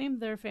and reclaim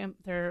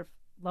their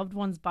loved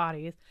ones'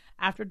 bodies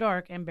after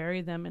dark and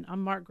bury them in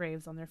unmarked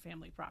graves on their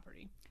family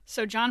property.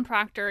 So John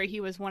Proctor,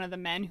 he was one of the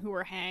men who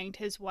were hanged.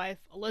 His wife,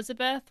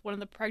 Elizabeth, one of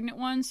the pregnant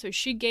ones, so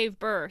she gave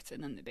birth,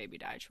 and then the baby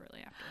died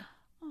shortly after.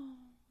 Oh,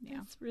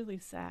 that's really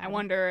sad. I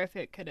wonder if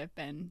it could have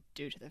been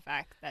due to the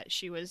fact that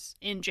she was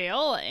in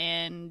jail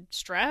and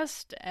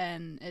stressed,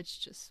 and it's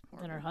just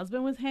horrible. And her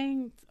husband was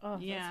hanged. Oh,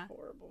 yeah. That's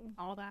horrible.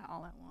 All that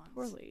all at once.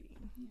 Poor lady.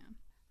 Yeah.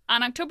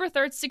 On October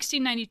 3rd,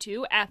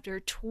 1692, after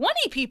 20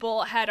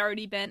 people had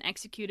already been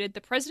executed,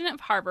 the president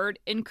of Harvard,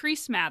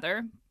 Increase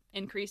Mather,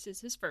 Increase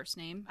is his first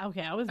name.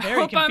 Okay, I was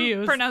very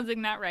confused. I'm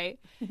pronouncing that right.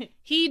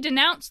 He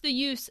denounced the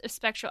use of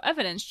spectral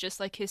evidence just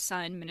like his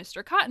son,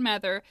 Minister Cotton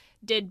Mather,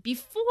 did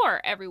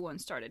before everyone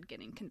started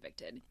getting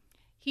convicted.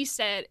 He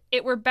said,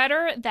 it were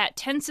better that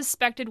 10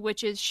 suspected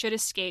witches should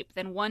escape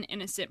than one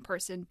innocent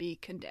person be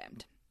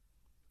condemned.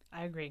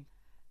 I agree.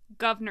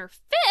 Governor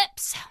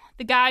Phipps,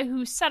 the guy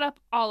who set up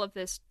all of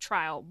this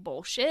trial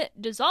bullshit,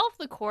 dissolved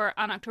the court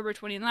on October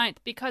 29th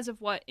because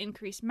of what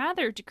Increase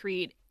Mather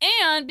decreed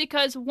and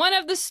because one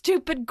of the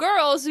stupid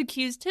girls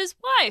accused his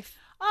wife.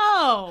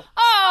 Oh!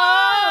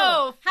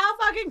 How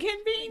fucking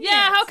convenient!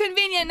 Yeah, how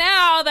convenient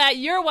now that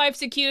your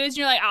wife's accused and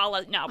you're like,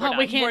 oh, no, we're done.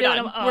 We can't we're do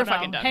done. it. We're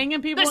fucking done.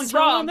 Hanging people this in is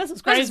wrong. This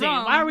is crazy. This is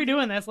wrong. Why are we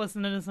doing this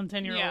listening to some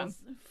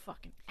 10-year-olds? Yeah.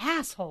 Fucking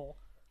asshole.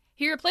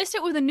 He replaced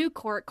it with a new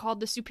court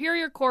called the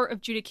Superior Court of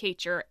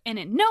Judicature, and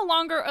it no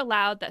longer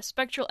allowed that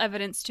spectral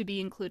evidence to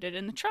be included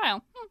in the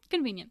trial.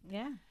 Convenient.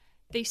 Yeah.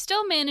 They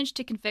still managed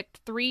to convict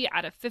 3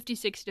 out of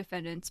 56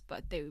 defendants,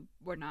 but they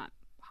were not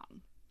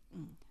hung.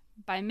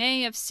 By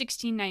May of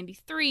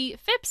 1693,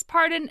 Phipps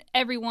pardoned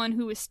everyone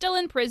who was still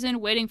in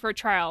prison waiting for a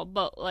trial,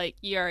 but,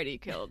 you already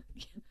killed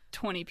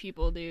 20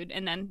 people, dude,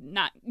 and then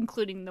not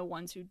including the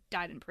ones who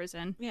died in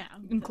prison. Yeah.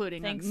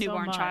 Including a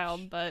newborn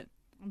child, but...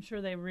 I'm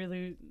sure they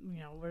really,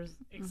 were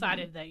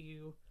excited that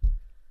you...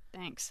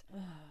 Thanks.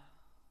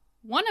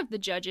 One of the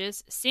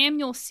judges,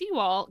 Samuel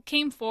Sewall,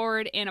 came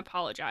forward and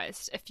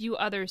apologized. A few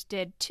others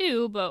did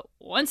too, but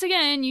once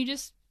again, you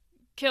just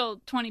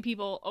killed 20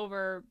 people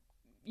over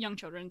young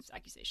children's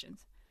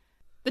accusations.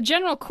 The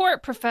general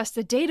court professed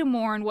the day to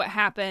mourn what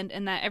happened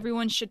and that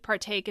everyone should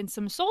partake in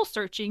some soul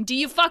searching. Do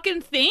you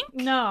fucking think?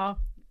 No.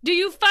 Do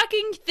you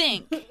fucking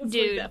think, It's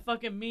dude? like that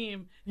fucking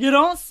meme. You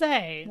don't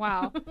say.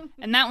 Wow.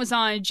 And that was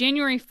on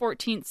January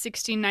 14th,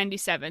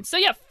 1697. So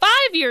yeah, 5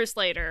 years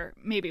later,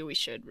 maybe we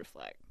should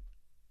reflect.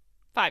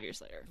 5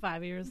 years later.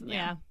 5 years? Yeah.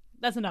 Yeah.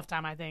 That's enough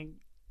time, I think,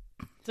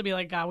 to be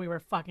like, God, we were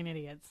fucking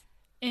idiots.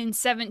 In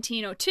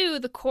 1702,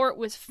 the court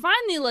was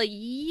finally like,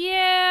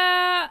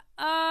 yeah,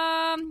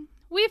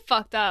 we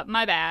fucked up.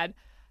 My bad.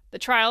 The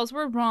trials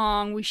were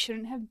wrong. We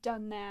shouldn't have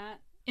done that.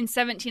 In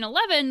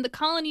 1711, the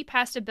colony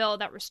passed a bill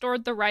that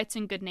restored the rights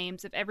and good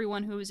names of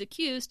everyone who was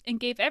accused and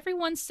gave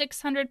everyone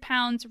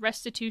 £600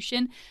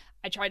 restitution.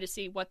 I tried to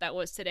see what that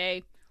was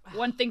today.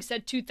 One thing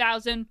said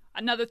 2,000,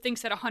 another thing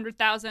said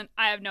 100,000.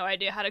 I have no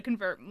idea how to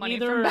convert money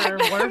Neither from back are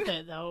then. worth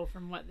it, though,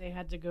 from what they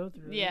had to go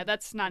through. Yeah,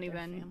 that's not with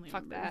their even, family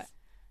fuck members. that.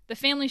 The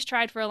families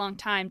tried for a long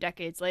time,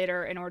 decades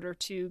later, in order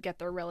to get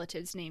their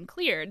relatives' name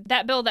cleared.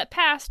 That bill that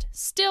passed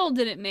still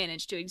didn't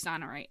manage to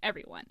exonerate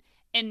everyone.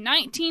 In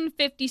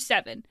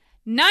 1957,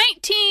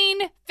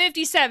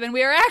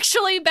 we are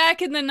actually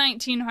back in the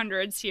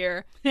 1900s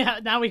here. Yeah,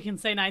 now we can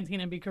say 19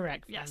 and be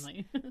correct, Yes.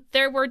 finally.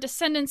 There were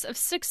descendants of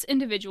 6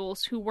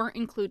 individuals who weren't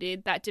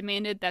included that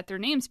demanded that their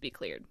names be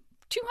cleared.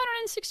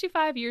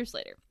 265 years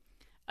later,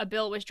 a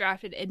bill was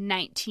drafted in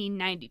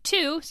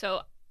 1992,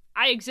 so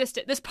I exist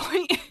at this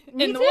point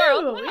Me in the too.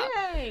 world. Wow.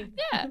 Yay.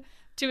 Yeah,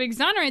 to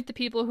exonerate the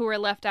people who were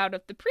left out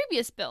of the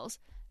previous bills.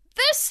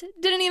 This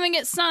didn't even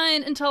get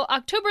signed until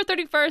October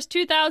 31st,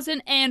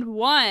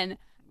 2001.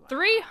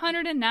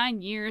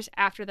 309 years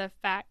after the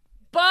fact.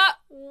 But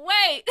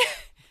wait,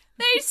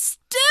 they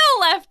still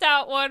left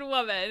out one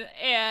woman.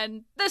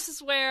 And this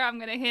is where I'm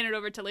going to hand it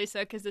over to Lisa,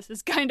 because this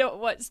is kind of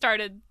what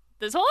started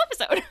this whole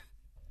episode.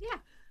 Yeah.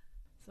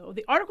 So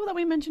the article that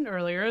we mentioned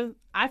earlier,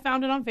 I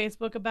found it on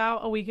Facebook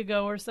about a week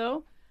ago or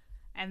so,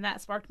 and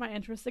that sparked my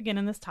interest again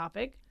in this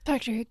topic.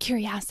 Sparked your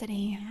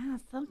curiosity. Yeah,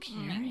 so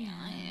curious.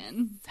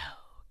 Marianne. So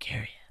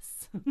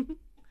curious.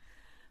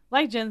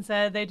 Like Jen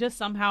said, they just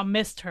somehow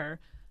missed her.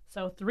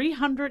 So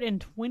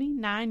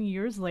 329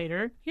 years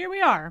later, here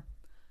we are.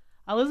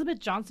 Elizabeth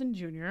Johnson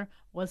Jr.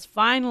 was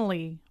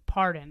finally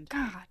pardoned.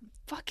 God,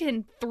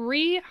 fucking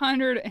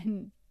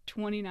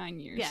 329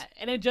 years. Yeah,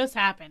 and it just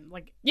happened.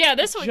 Like, Yeah,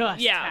 this one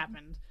just yeah.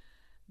 happened.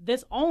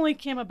 This only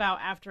came about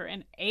after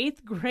an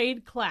 8th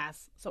grade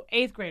class. So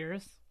 8th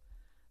graders,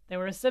 they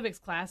were a civics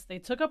class. They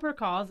took up her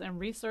cause and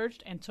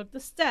researched and took the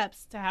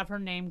steps to have her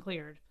name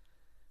cleared.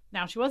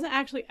 Now, she wasn't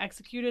actually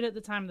executed at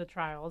the time of the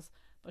trials,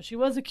 but she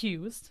was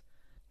accused.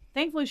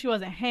 Thankfully, she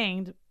wasn't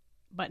hanged,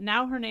 but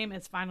now her name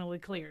is finally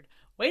cleared.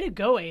 Way to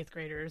go, 8th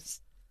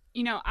graders.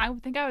 You know, I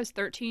think I was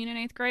 13 in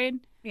 8th grade.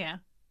 Yeah.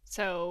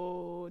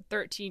 So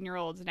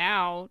 13-year-olds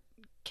now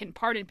can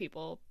pardon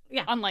people.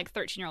 Yeah. Unlike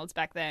 13-year-olds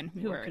back then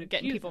who were could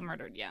getting accuse people them.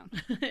 murdered. Yeah.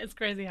 It's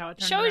crazy how it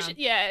turned Shows around.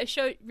 yeah,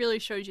 it really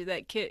shows you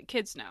that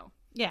kids know.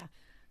 Yeah.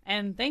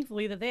 And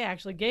thankfully that they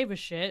actually gave a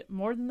shit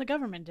more than the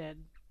government did.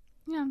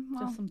 Yeah,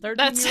 well, Just some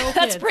 13-year-old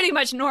that's kids. pretty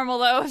much normal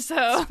though. So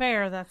That's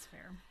fair. That's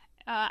fair.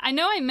 I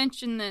know I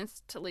mentioned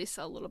this to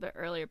Lisa a little bit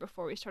earlier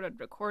before we started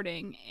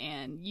recording,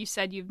 and you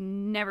said you've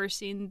never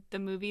seen the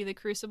movie The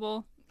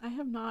Crucible. I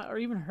have not or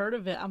even heard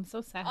of it. I'm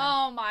so sad.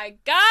 Oh my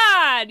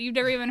God! You've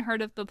never even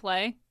heard of the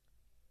play?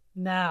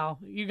 No,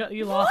 you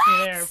lost me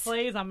there.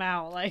 Please, I'm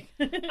out. Like,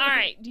 All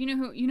right. Do you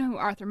know who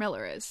Arthur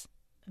Miller is?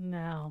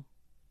 No,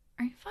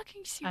 Are you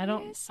fucking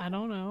serious? I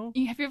don't know.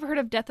 Have you ever heard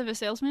of Death of a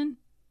Salesman?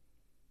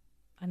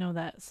 I know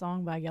that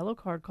song by Yellow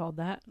Card called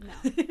that. No.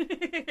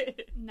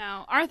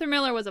 No. Arthur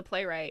Miller was a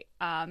playwright.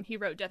 He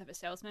wrote Death of a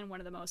Salesman,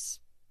 one of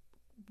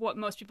what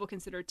most people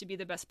consider to be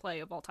the best play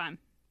of all time.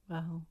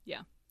 Well,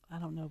 Yeah. I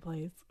don't know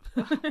plays.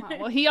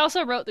 Well, he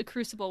also wrote The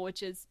Crucible,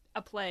 which is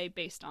a play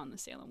based on the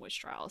Salem witch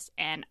trials.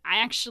 And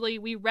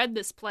we read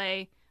this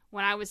play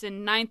when I was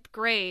in 9th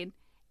grade,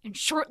 and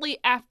shortly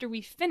after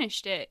we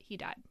finished it, he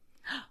died.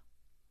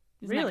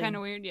 Isn't Really? that kind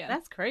of weird? Yeah.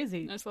 That's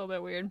crazy. That's a little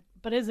bit weird.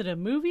 But is it a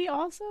movie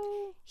also?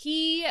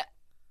 He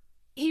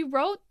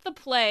wrote the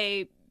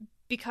play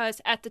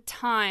because at the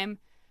time,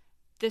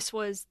 this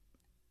was,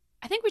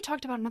 I think we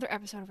talked about another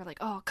episode where like,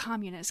 oh,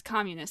 communist.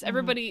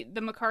 Everybody, the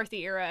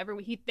McCarthy era,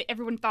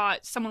 everyone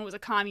thought someone was a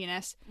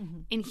communist,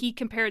 and he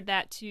compared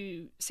that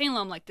to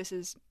Salem, like this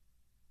is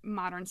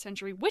modern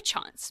century witch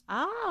hunts.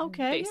 Ah,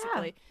 okay.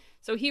 basically.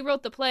 So he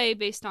wrote the play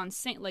based on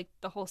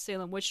the whole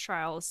Salem witch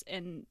trials,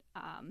 and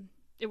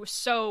it was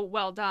so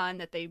well done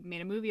that they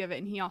made a movie of it,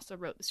 and he also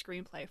wrote the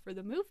screenplay for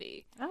the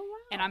movie. Oh, wow.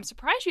 And I'm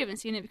surprised you haven't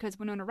seen it because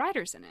Winona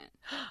Ryder's in it.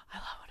 I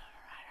love Winona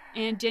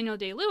Ryder. And Daniel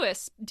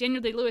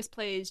Day-Lewis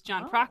plays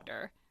John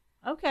Proctor.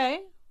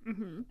 Okay.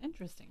 Mm-hmm.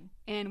 Interesting.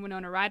 And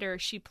Winona Ryder,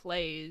 she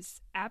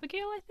plays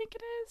Abigail, I think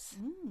it is.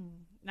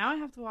 Now I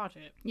have to watch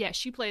it. Yeah,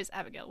 she plays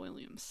Abigail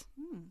Williams.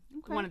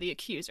 Okay. one of the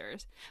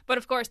accusers. But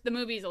of course, the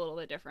movie's a little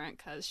bit different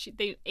because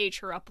they age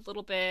her up a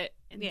little bit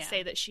and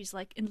say that she's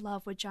like in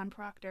love with John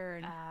Proctor.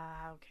 And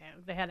Okay.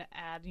 They had to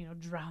add,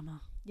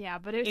 drama. yeah,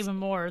 but it's even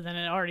more than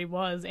it already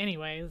was,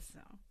 anyways. So.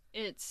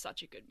 It's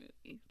such a good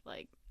movie.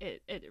 Like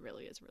it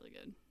really is really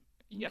good.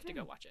 You have to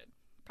go watch it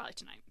probably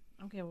tonight.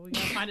 Okay, well, we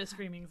gotta find it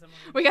streaming somewhere.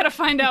 We gotta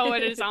find out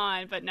what it's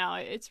on, but no,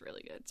 it's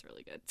really good. It's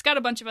really good. It's got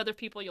a bunch of other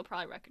people you'll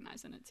probably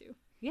recognize in it too.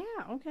 Yeah,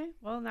 okay.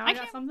 Well, now I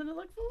got something to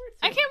look forward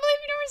to. I can't believe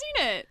you've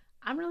never seen it.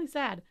 I'm really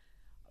sad.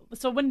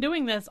 So when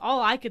doing this,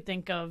 all I could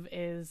think of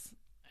is,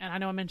 and I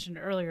know I mentioned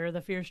earlier, the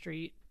Fear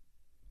Street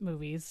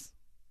movies,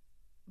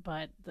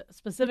 but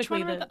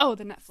specifically the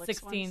Netflix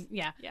 16, ones.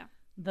 yeah,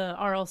 the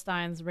R.L.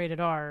 Stein's rated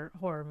R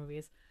horror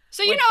movies.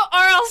 So you know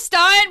R.L.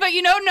 Stein, but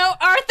you don't know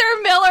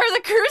Arthur Miller,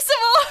 The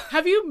Crucible?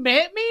 Have you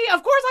met me?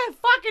 Of course I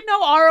fucking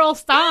know R.L.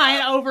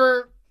 Stein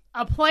over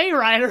a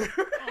playwright. Oh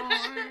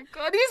my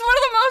god, he's one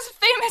of the most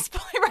famous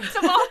playwrights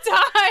of all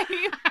time.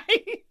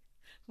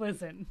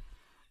 Listen.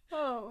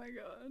 Oh my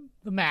god.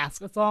 The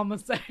Mask, that's all I'm gonna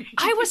say.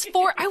 I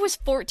was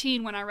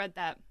 14 when I read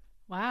that.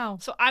 Wow.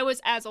 So I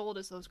was as old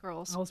as those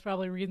girls. I was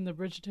probably reading the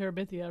Bridge to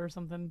Terabithia or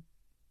something.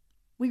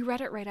 We read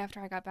it right after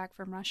I got back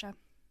from Russia.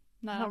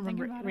 I don't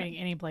remember reading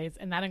any plays,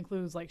 and that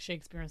includes like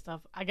Shakespeare and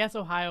stuff. I guess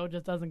Ohio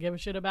just doesn't give a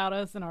shit about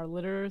us and our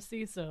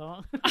literacy,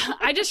 so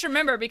I just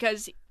remember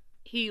because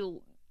he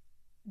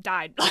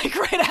died like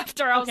right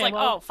after. I was like,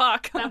 well, oh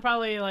fuck. That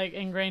probably like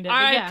ingrained it.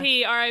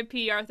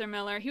 R.I.P. Arthur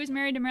Miller. He was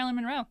married to Marilyn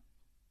Monroe.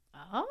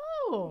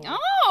 Oh, now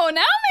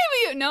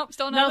maybe nope,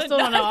 still not. No, still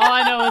don't know. All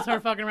I know is her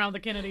fucking around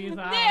with the Kennedys.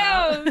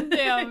 Damn.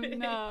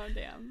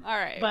 All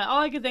right. But all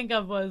I could think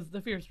of was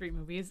the Fear Street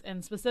movies,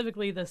 and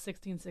specifically the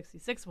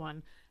 1666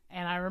 one.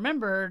 And I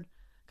remembered,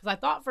 because I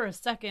thought for a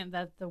second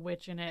that the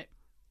witch in it,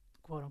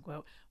 quote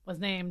unquote, was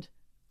named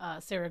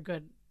Sarah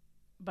Good,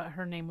 but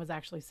her name was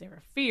actually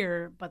Sarah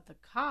Fear. But the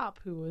cop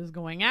who was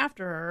going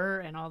after her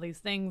and all these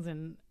things,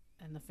 and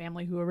the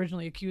family who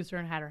originally accused her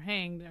and had her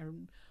hanged,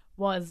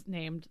 was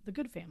named the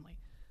Good family.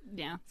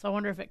 Yeah. So I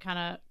wonder if it kind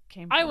of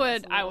came. I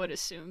would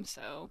assume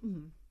so.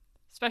 Mm-hmm.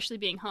 Especially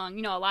being hung.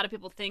 You know, a lot of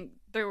people think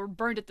they were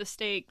burned at the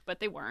stake, but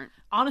they weren't.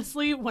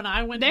 Honestly, when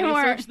I went to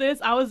research this,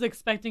 I was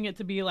expecting it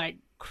to be like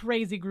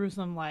crazy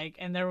gruesome, like,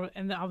 and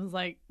I was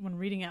like, when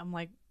reading it, I'm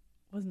like,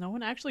 was no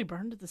one actually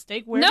burned at the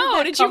stake? Where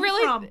did you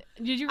really? From?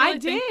 Did you really? I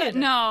did.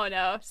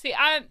 No. See,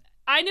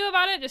 I knew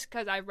about it just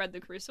because I read The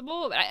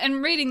Crucible,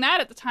 and reading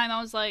that at the time,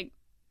 I was like,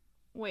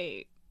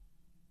 wait,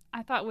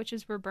 I thought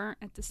witches were burnt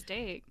at the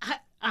stake.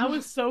 I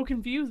was so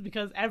confused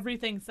because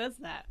everything says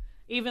that.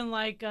 Even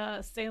like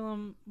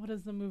Salem, what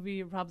is the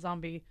movie Rob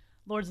Zombie,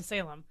 Lords of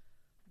Salem?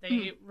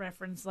 They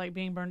reference like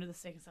being burned at the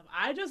stake and stuff.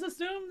 I just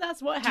assumed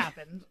that's what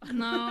happened.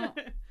 No,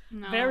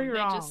 very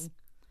wrong.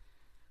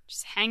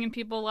 Just hanging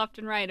people left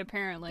and right.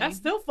 Apparently, that's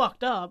still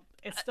fucked up.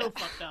 It's still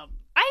fucked up.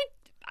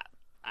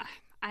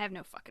 I have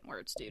no fucking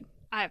words, dude.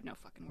 I have no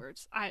fucking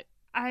words.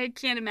 I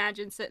can't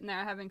imagine sitting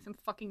there having some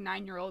fucking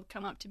 9-year-old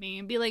come up to me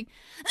and be like,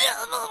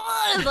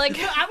 like,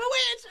 I'm a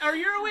witch, or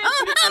you're a witch.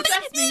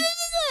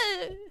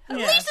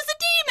 Lisa's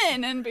a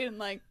demon, and being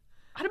like,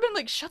 I'd have been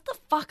like, shut the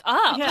fuck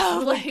up. Yeah,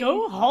 like,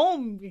 go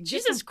home.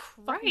 Jesus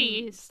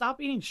Christ.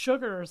 Stop eating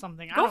sugar or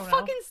something. Go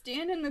fucking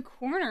stand in the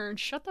corner and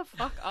shut the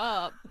fuck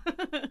up.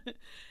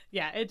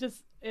 Yeah,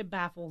 it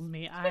baffles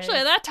me. Especially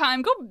at that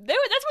time, that's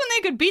when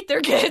they could beat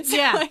their kids.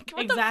 Yeah, like,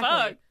 what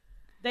exactly.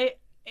 the fuck?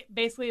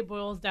 Basically, it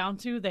boils down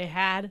to they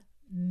had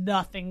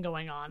nothing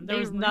going on. There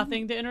was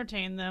nothing to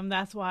entertain them.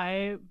 That's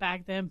why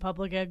back then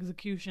public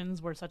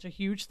executions were such a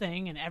huge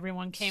thing, and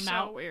everyone came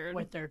out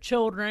with their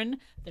children,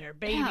 their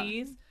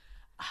babies. Yeah.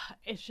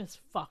 It's just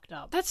fucked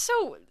up. That's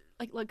so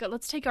like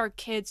let's take our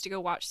kids to go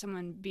watch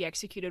someone be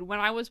executed. When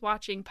I was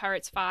watching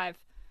Pirates 5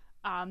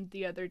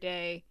 the other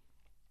day,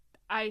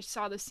 I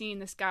saw the scene.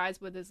 This guy's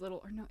with his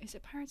little, or no, is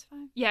it Pirates 5?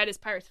 Yeah, it is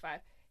Pirates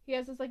 5. He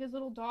has his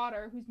little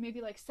daughter who's maybe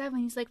like 7.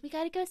 He's like, we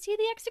gotta go see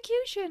the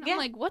execution. Yeah. I'm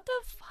like, what the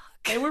fuck?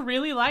 They were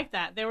really like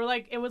that. They were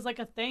like, it was like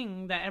a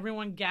thing that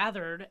everyone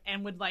gathered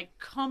and would like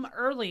come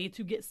early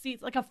to get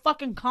seats, like a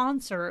fucking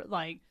concert.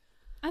 Like,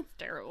 that's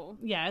terrible.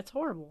 Yeah, it's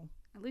horrible.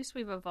 At least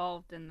we've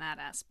evolved in that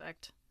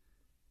aspect.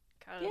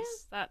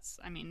 Because that's,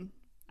 I mean,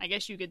 I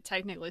guess you could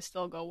technically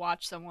still go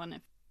watch someone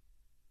if,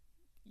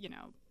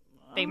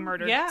 they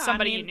murdered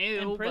somebody you knew.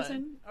 In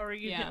prison. But, or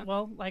you can,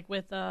 well, like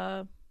with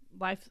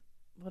life,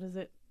 what is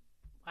it?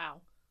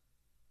 Wow.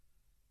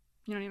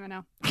 You don't even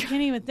know. I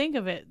can't even think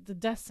of it. The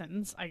death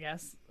sentence, I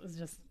guess, is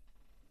just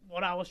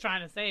what I was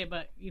trying to say,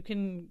 but you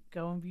can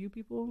go and view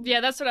people. Yeah,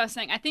 that's what I was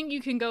saying. I think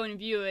you can go and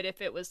view it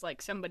if it was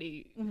like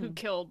somebody who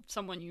killed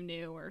someone you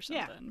knew or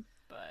something. Yeah.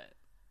 But,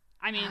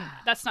 I mean,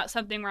 that's not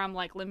something where I'm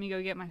like, let me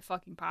go get my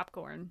fucking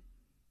popcorn.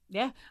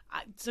 Yeah.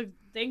 So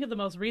think of the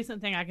most recent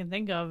thing I can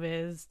think of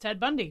is Ted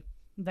Bundy.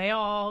 They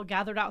all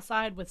gathered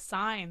outside with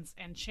signs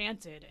and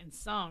chanted and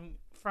sung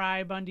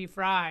Fry Bundy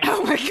Fry.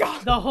 Oh my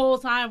god! The whole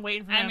time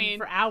waiting for him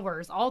for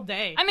hours, all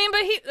day. I mean,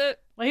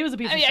 but he was a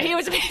piece of shit. Yeah, he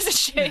was a piece of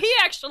shit. He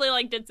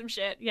actually did some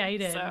shit. Yeah, he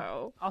did.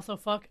 So also,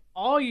 fuck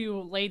all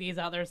you ladies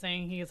out there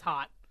saying he is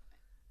hot.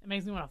 It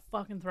makes me want to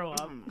fucking throw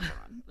up. Oh my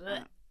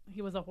God.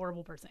 He was a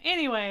horrible person.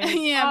 Anyway,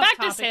 Yeah, off back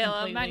to topic Salem.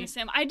 completely. Back to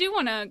Salem. I do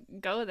want to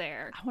go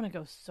there. I want to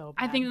go so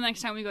bad. I think the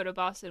next time we go to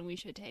Boston, we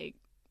should take,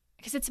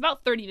 because it's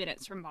about 30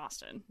 minutes from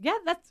Boston. Yeah,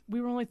 we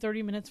were only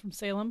 30 minutes from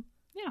Salem.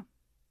 Yeah.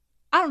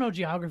 I don't know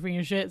geography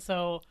and shit,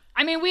 so.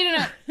 I mean, we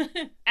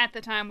didn't, at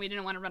the time, we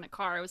didn't want to rent a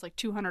car. It was like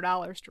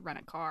 $200 to rent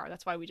a car.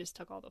 That's why we just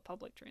took all the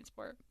public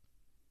transport.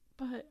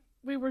 But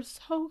we were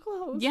so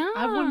close. Yeah.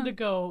 I wanted to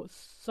go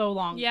so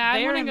long. Yeah, I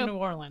there wanna in go- New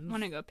Orleans. I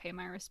want to go pay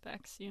my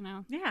respects, you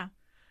know? Yeah.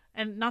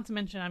 And not to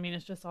mention, I mean,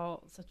 it's just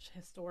all such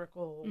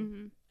historical.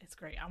 Mm-hmm. It's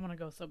great. I want to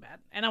go so bad.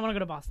 And I want to go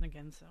to Boston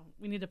again, so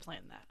we need to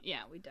plan that.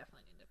 Yeah, we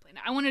definitely need to plan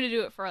it. I wanted to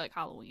do it for like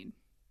Halloween.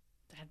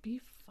 That'd be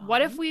fun.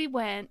 What if we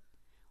went,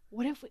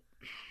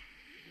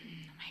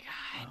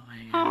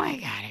 oh my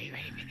God, are you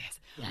ready for this?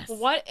 Yes.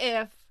 What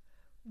if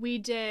we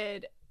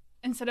did,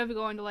 instead of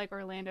going to like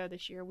Orlando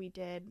this year, we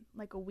did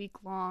like a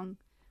week long,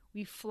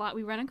 we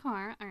rent a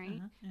car, all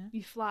right? Yeah.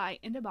 We fly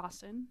into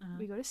Boston, Uh-huh.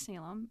 we go to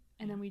Salem,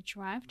 and then we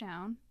drive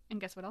down, and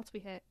guess what else we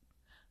hit?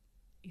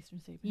 Eastern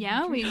State.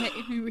 Yeah,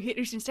 Penitentiary. we hit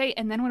Eastern State,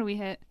 and then what do we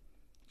hit?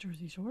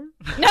 Jersey Shore.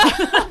 No,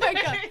 oh my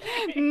God.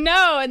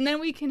 No, and then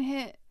we can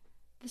hit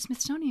the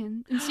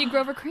Smithsonian and see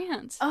Grover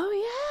Krantz. Oh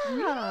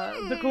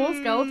yeah, the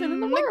coolest skeleton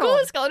in the world. The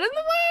coolest skeleton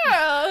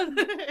in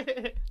the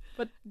world.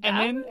 But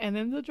and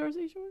then the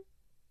Jersey Shore.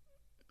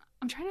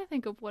 I'm trying to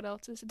think of what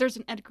else is. There's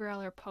an Edgar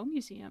Allan Poe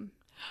museum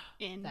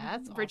in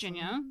That's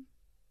Virginia.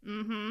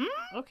 Mm-hmm.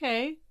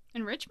 Okay,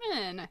 In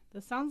Richmond.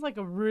 this sounds like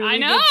a really. I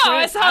know. Good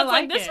trip. It sounds I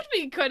like this it. would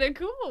be kind of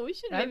cool. We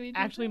should That maybe do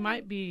actually that.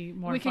 might be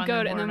more. We fun could go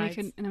than to, and then Horror we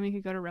could, Nights. and then we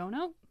could go to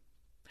Roanoke.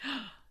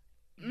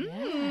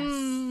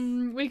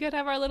 Yes. We could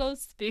have our little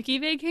spooky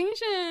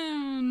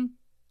vacation.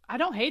 I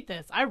don't hate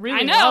this. I really.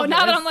 I know. love Now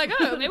that this. I'm like,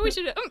 oh, maybe we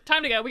should.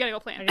 Time to go. We gotta go I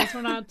plan. guess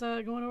we're not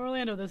going to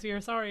Orlando this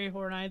year. Sorry,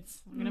 Horror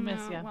Nights. I'm gonna miss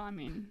No, you. Well, I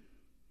mean,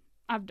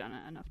 I've done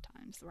it enough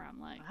times where I'm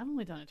like, I've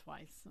only done it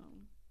twice. So.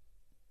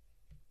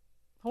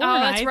 oh, Horror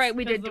that's Nights, right.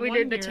 We 'cause did. the We one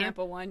did the year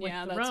Tampa one. with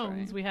Yeah, the that's Roans,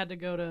 right. we had to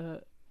go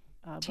to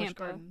Busch Tampa.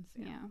 Gardens.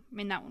 Yeah. I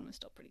mean, that one was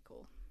still pretty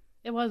cool.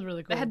 It was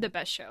really cool. They had the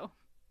best show.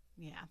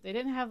 Yeah, they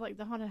didn't have like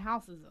the haunted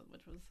houses, though,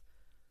 which was.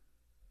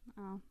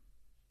 Oh.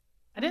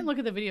 I didn't look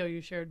at the video you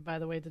shared, by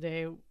the way,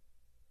 today.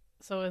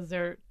 So is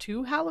there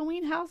 2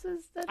 Halloween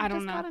houses that I don't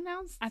just know. got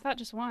announced? I thought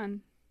just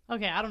one.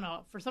 Okay, I don't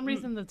know. For some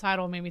reason, the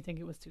title made me think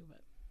it was 2,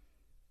 but.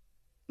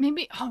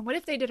 Maybe. Oh, what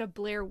if they did a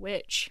Blair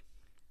Witch?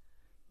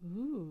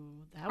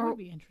 Ooh, that Or- would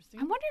be interesting.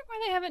 I'm wondering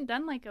why they haven't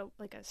done like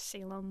a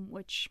Salem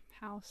witch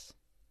house.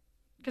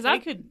 Because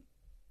That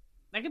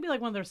could be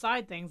like one of their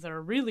side things that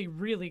are really,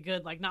 really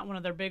good. Like not one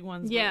of their big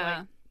ones. Yeah.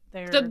 But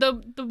like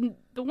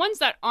the ones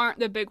that aren't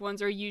the big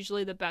ones are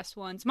usually the best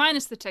ones,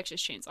 minus the Texas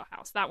Chainsaw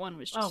House. That one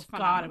was just God, it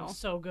phenomenal. was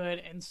so good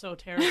and so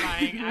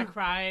terrifying. I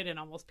cried and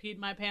almost peed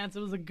my pants. It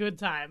was a good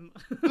time.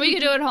 We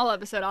could do a whole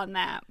episode on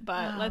that,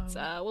 but Oh. let's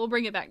we'll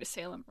bring it back to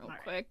Salem real All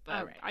right. quick. But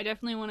All right. I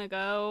definitely want to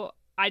go.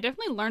 I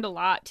definitely learned a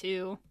lot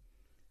too,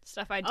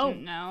 stuff I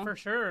didn't know. For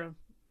sure.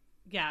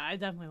 Yeah, I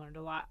definitely learned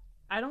a lot.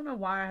 I don't know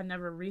why I had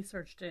never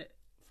researched it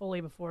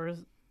fully before,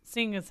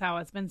 seeing as how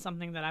it's been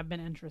something that I've been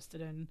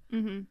interested in.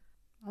 Mm-hmm.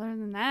 Other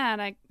than that,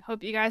 I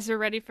hope you guys are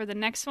ready for the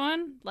next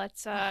one.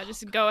 Let's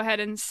just go ahead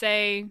and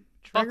say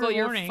buckle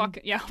your warning.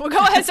 fucking we'll go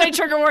ahead and say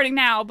trigger warning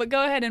now, but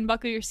go ahead and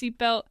buckle your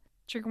seatbelt.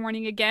 Trigger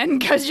warning again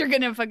because you're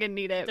gonna fucking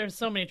need it. There's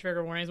so many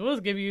trigger warnings. We'll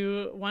just give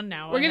you one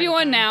now. We'll give ahead you of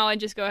one time. now and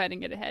just go ahead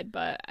and get ahead.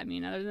 But I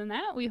mean, other than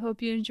that, we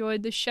hope you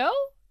enjoyed the show,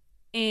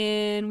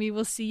 and we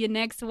will see you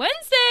next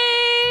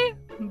Wednesday.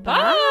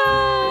 Bye.